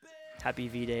yours. Happy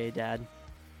V-Day, Dad.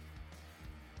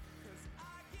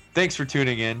 Thanks for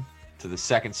tuning in to the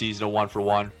second season of One for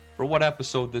One. For what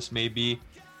episode this may be,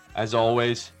 as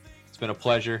always, it's been a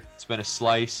pleasure. It's been a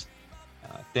slice.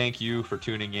 Thank you for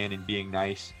tuning in and being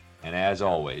nice. And as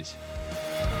always,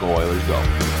 go Oilers go.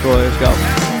 Go Oilers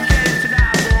go.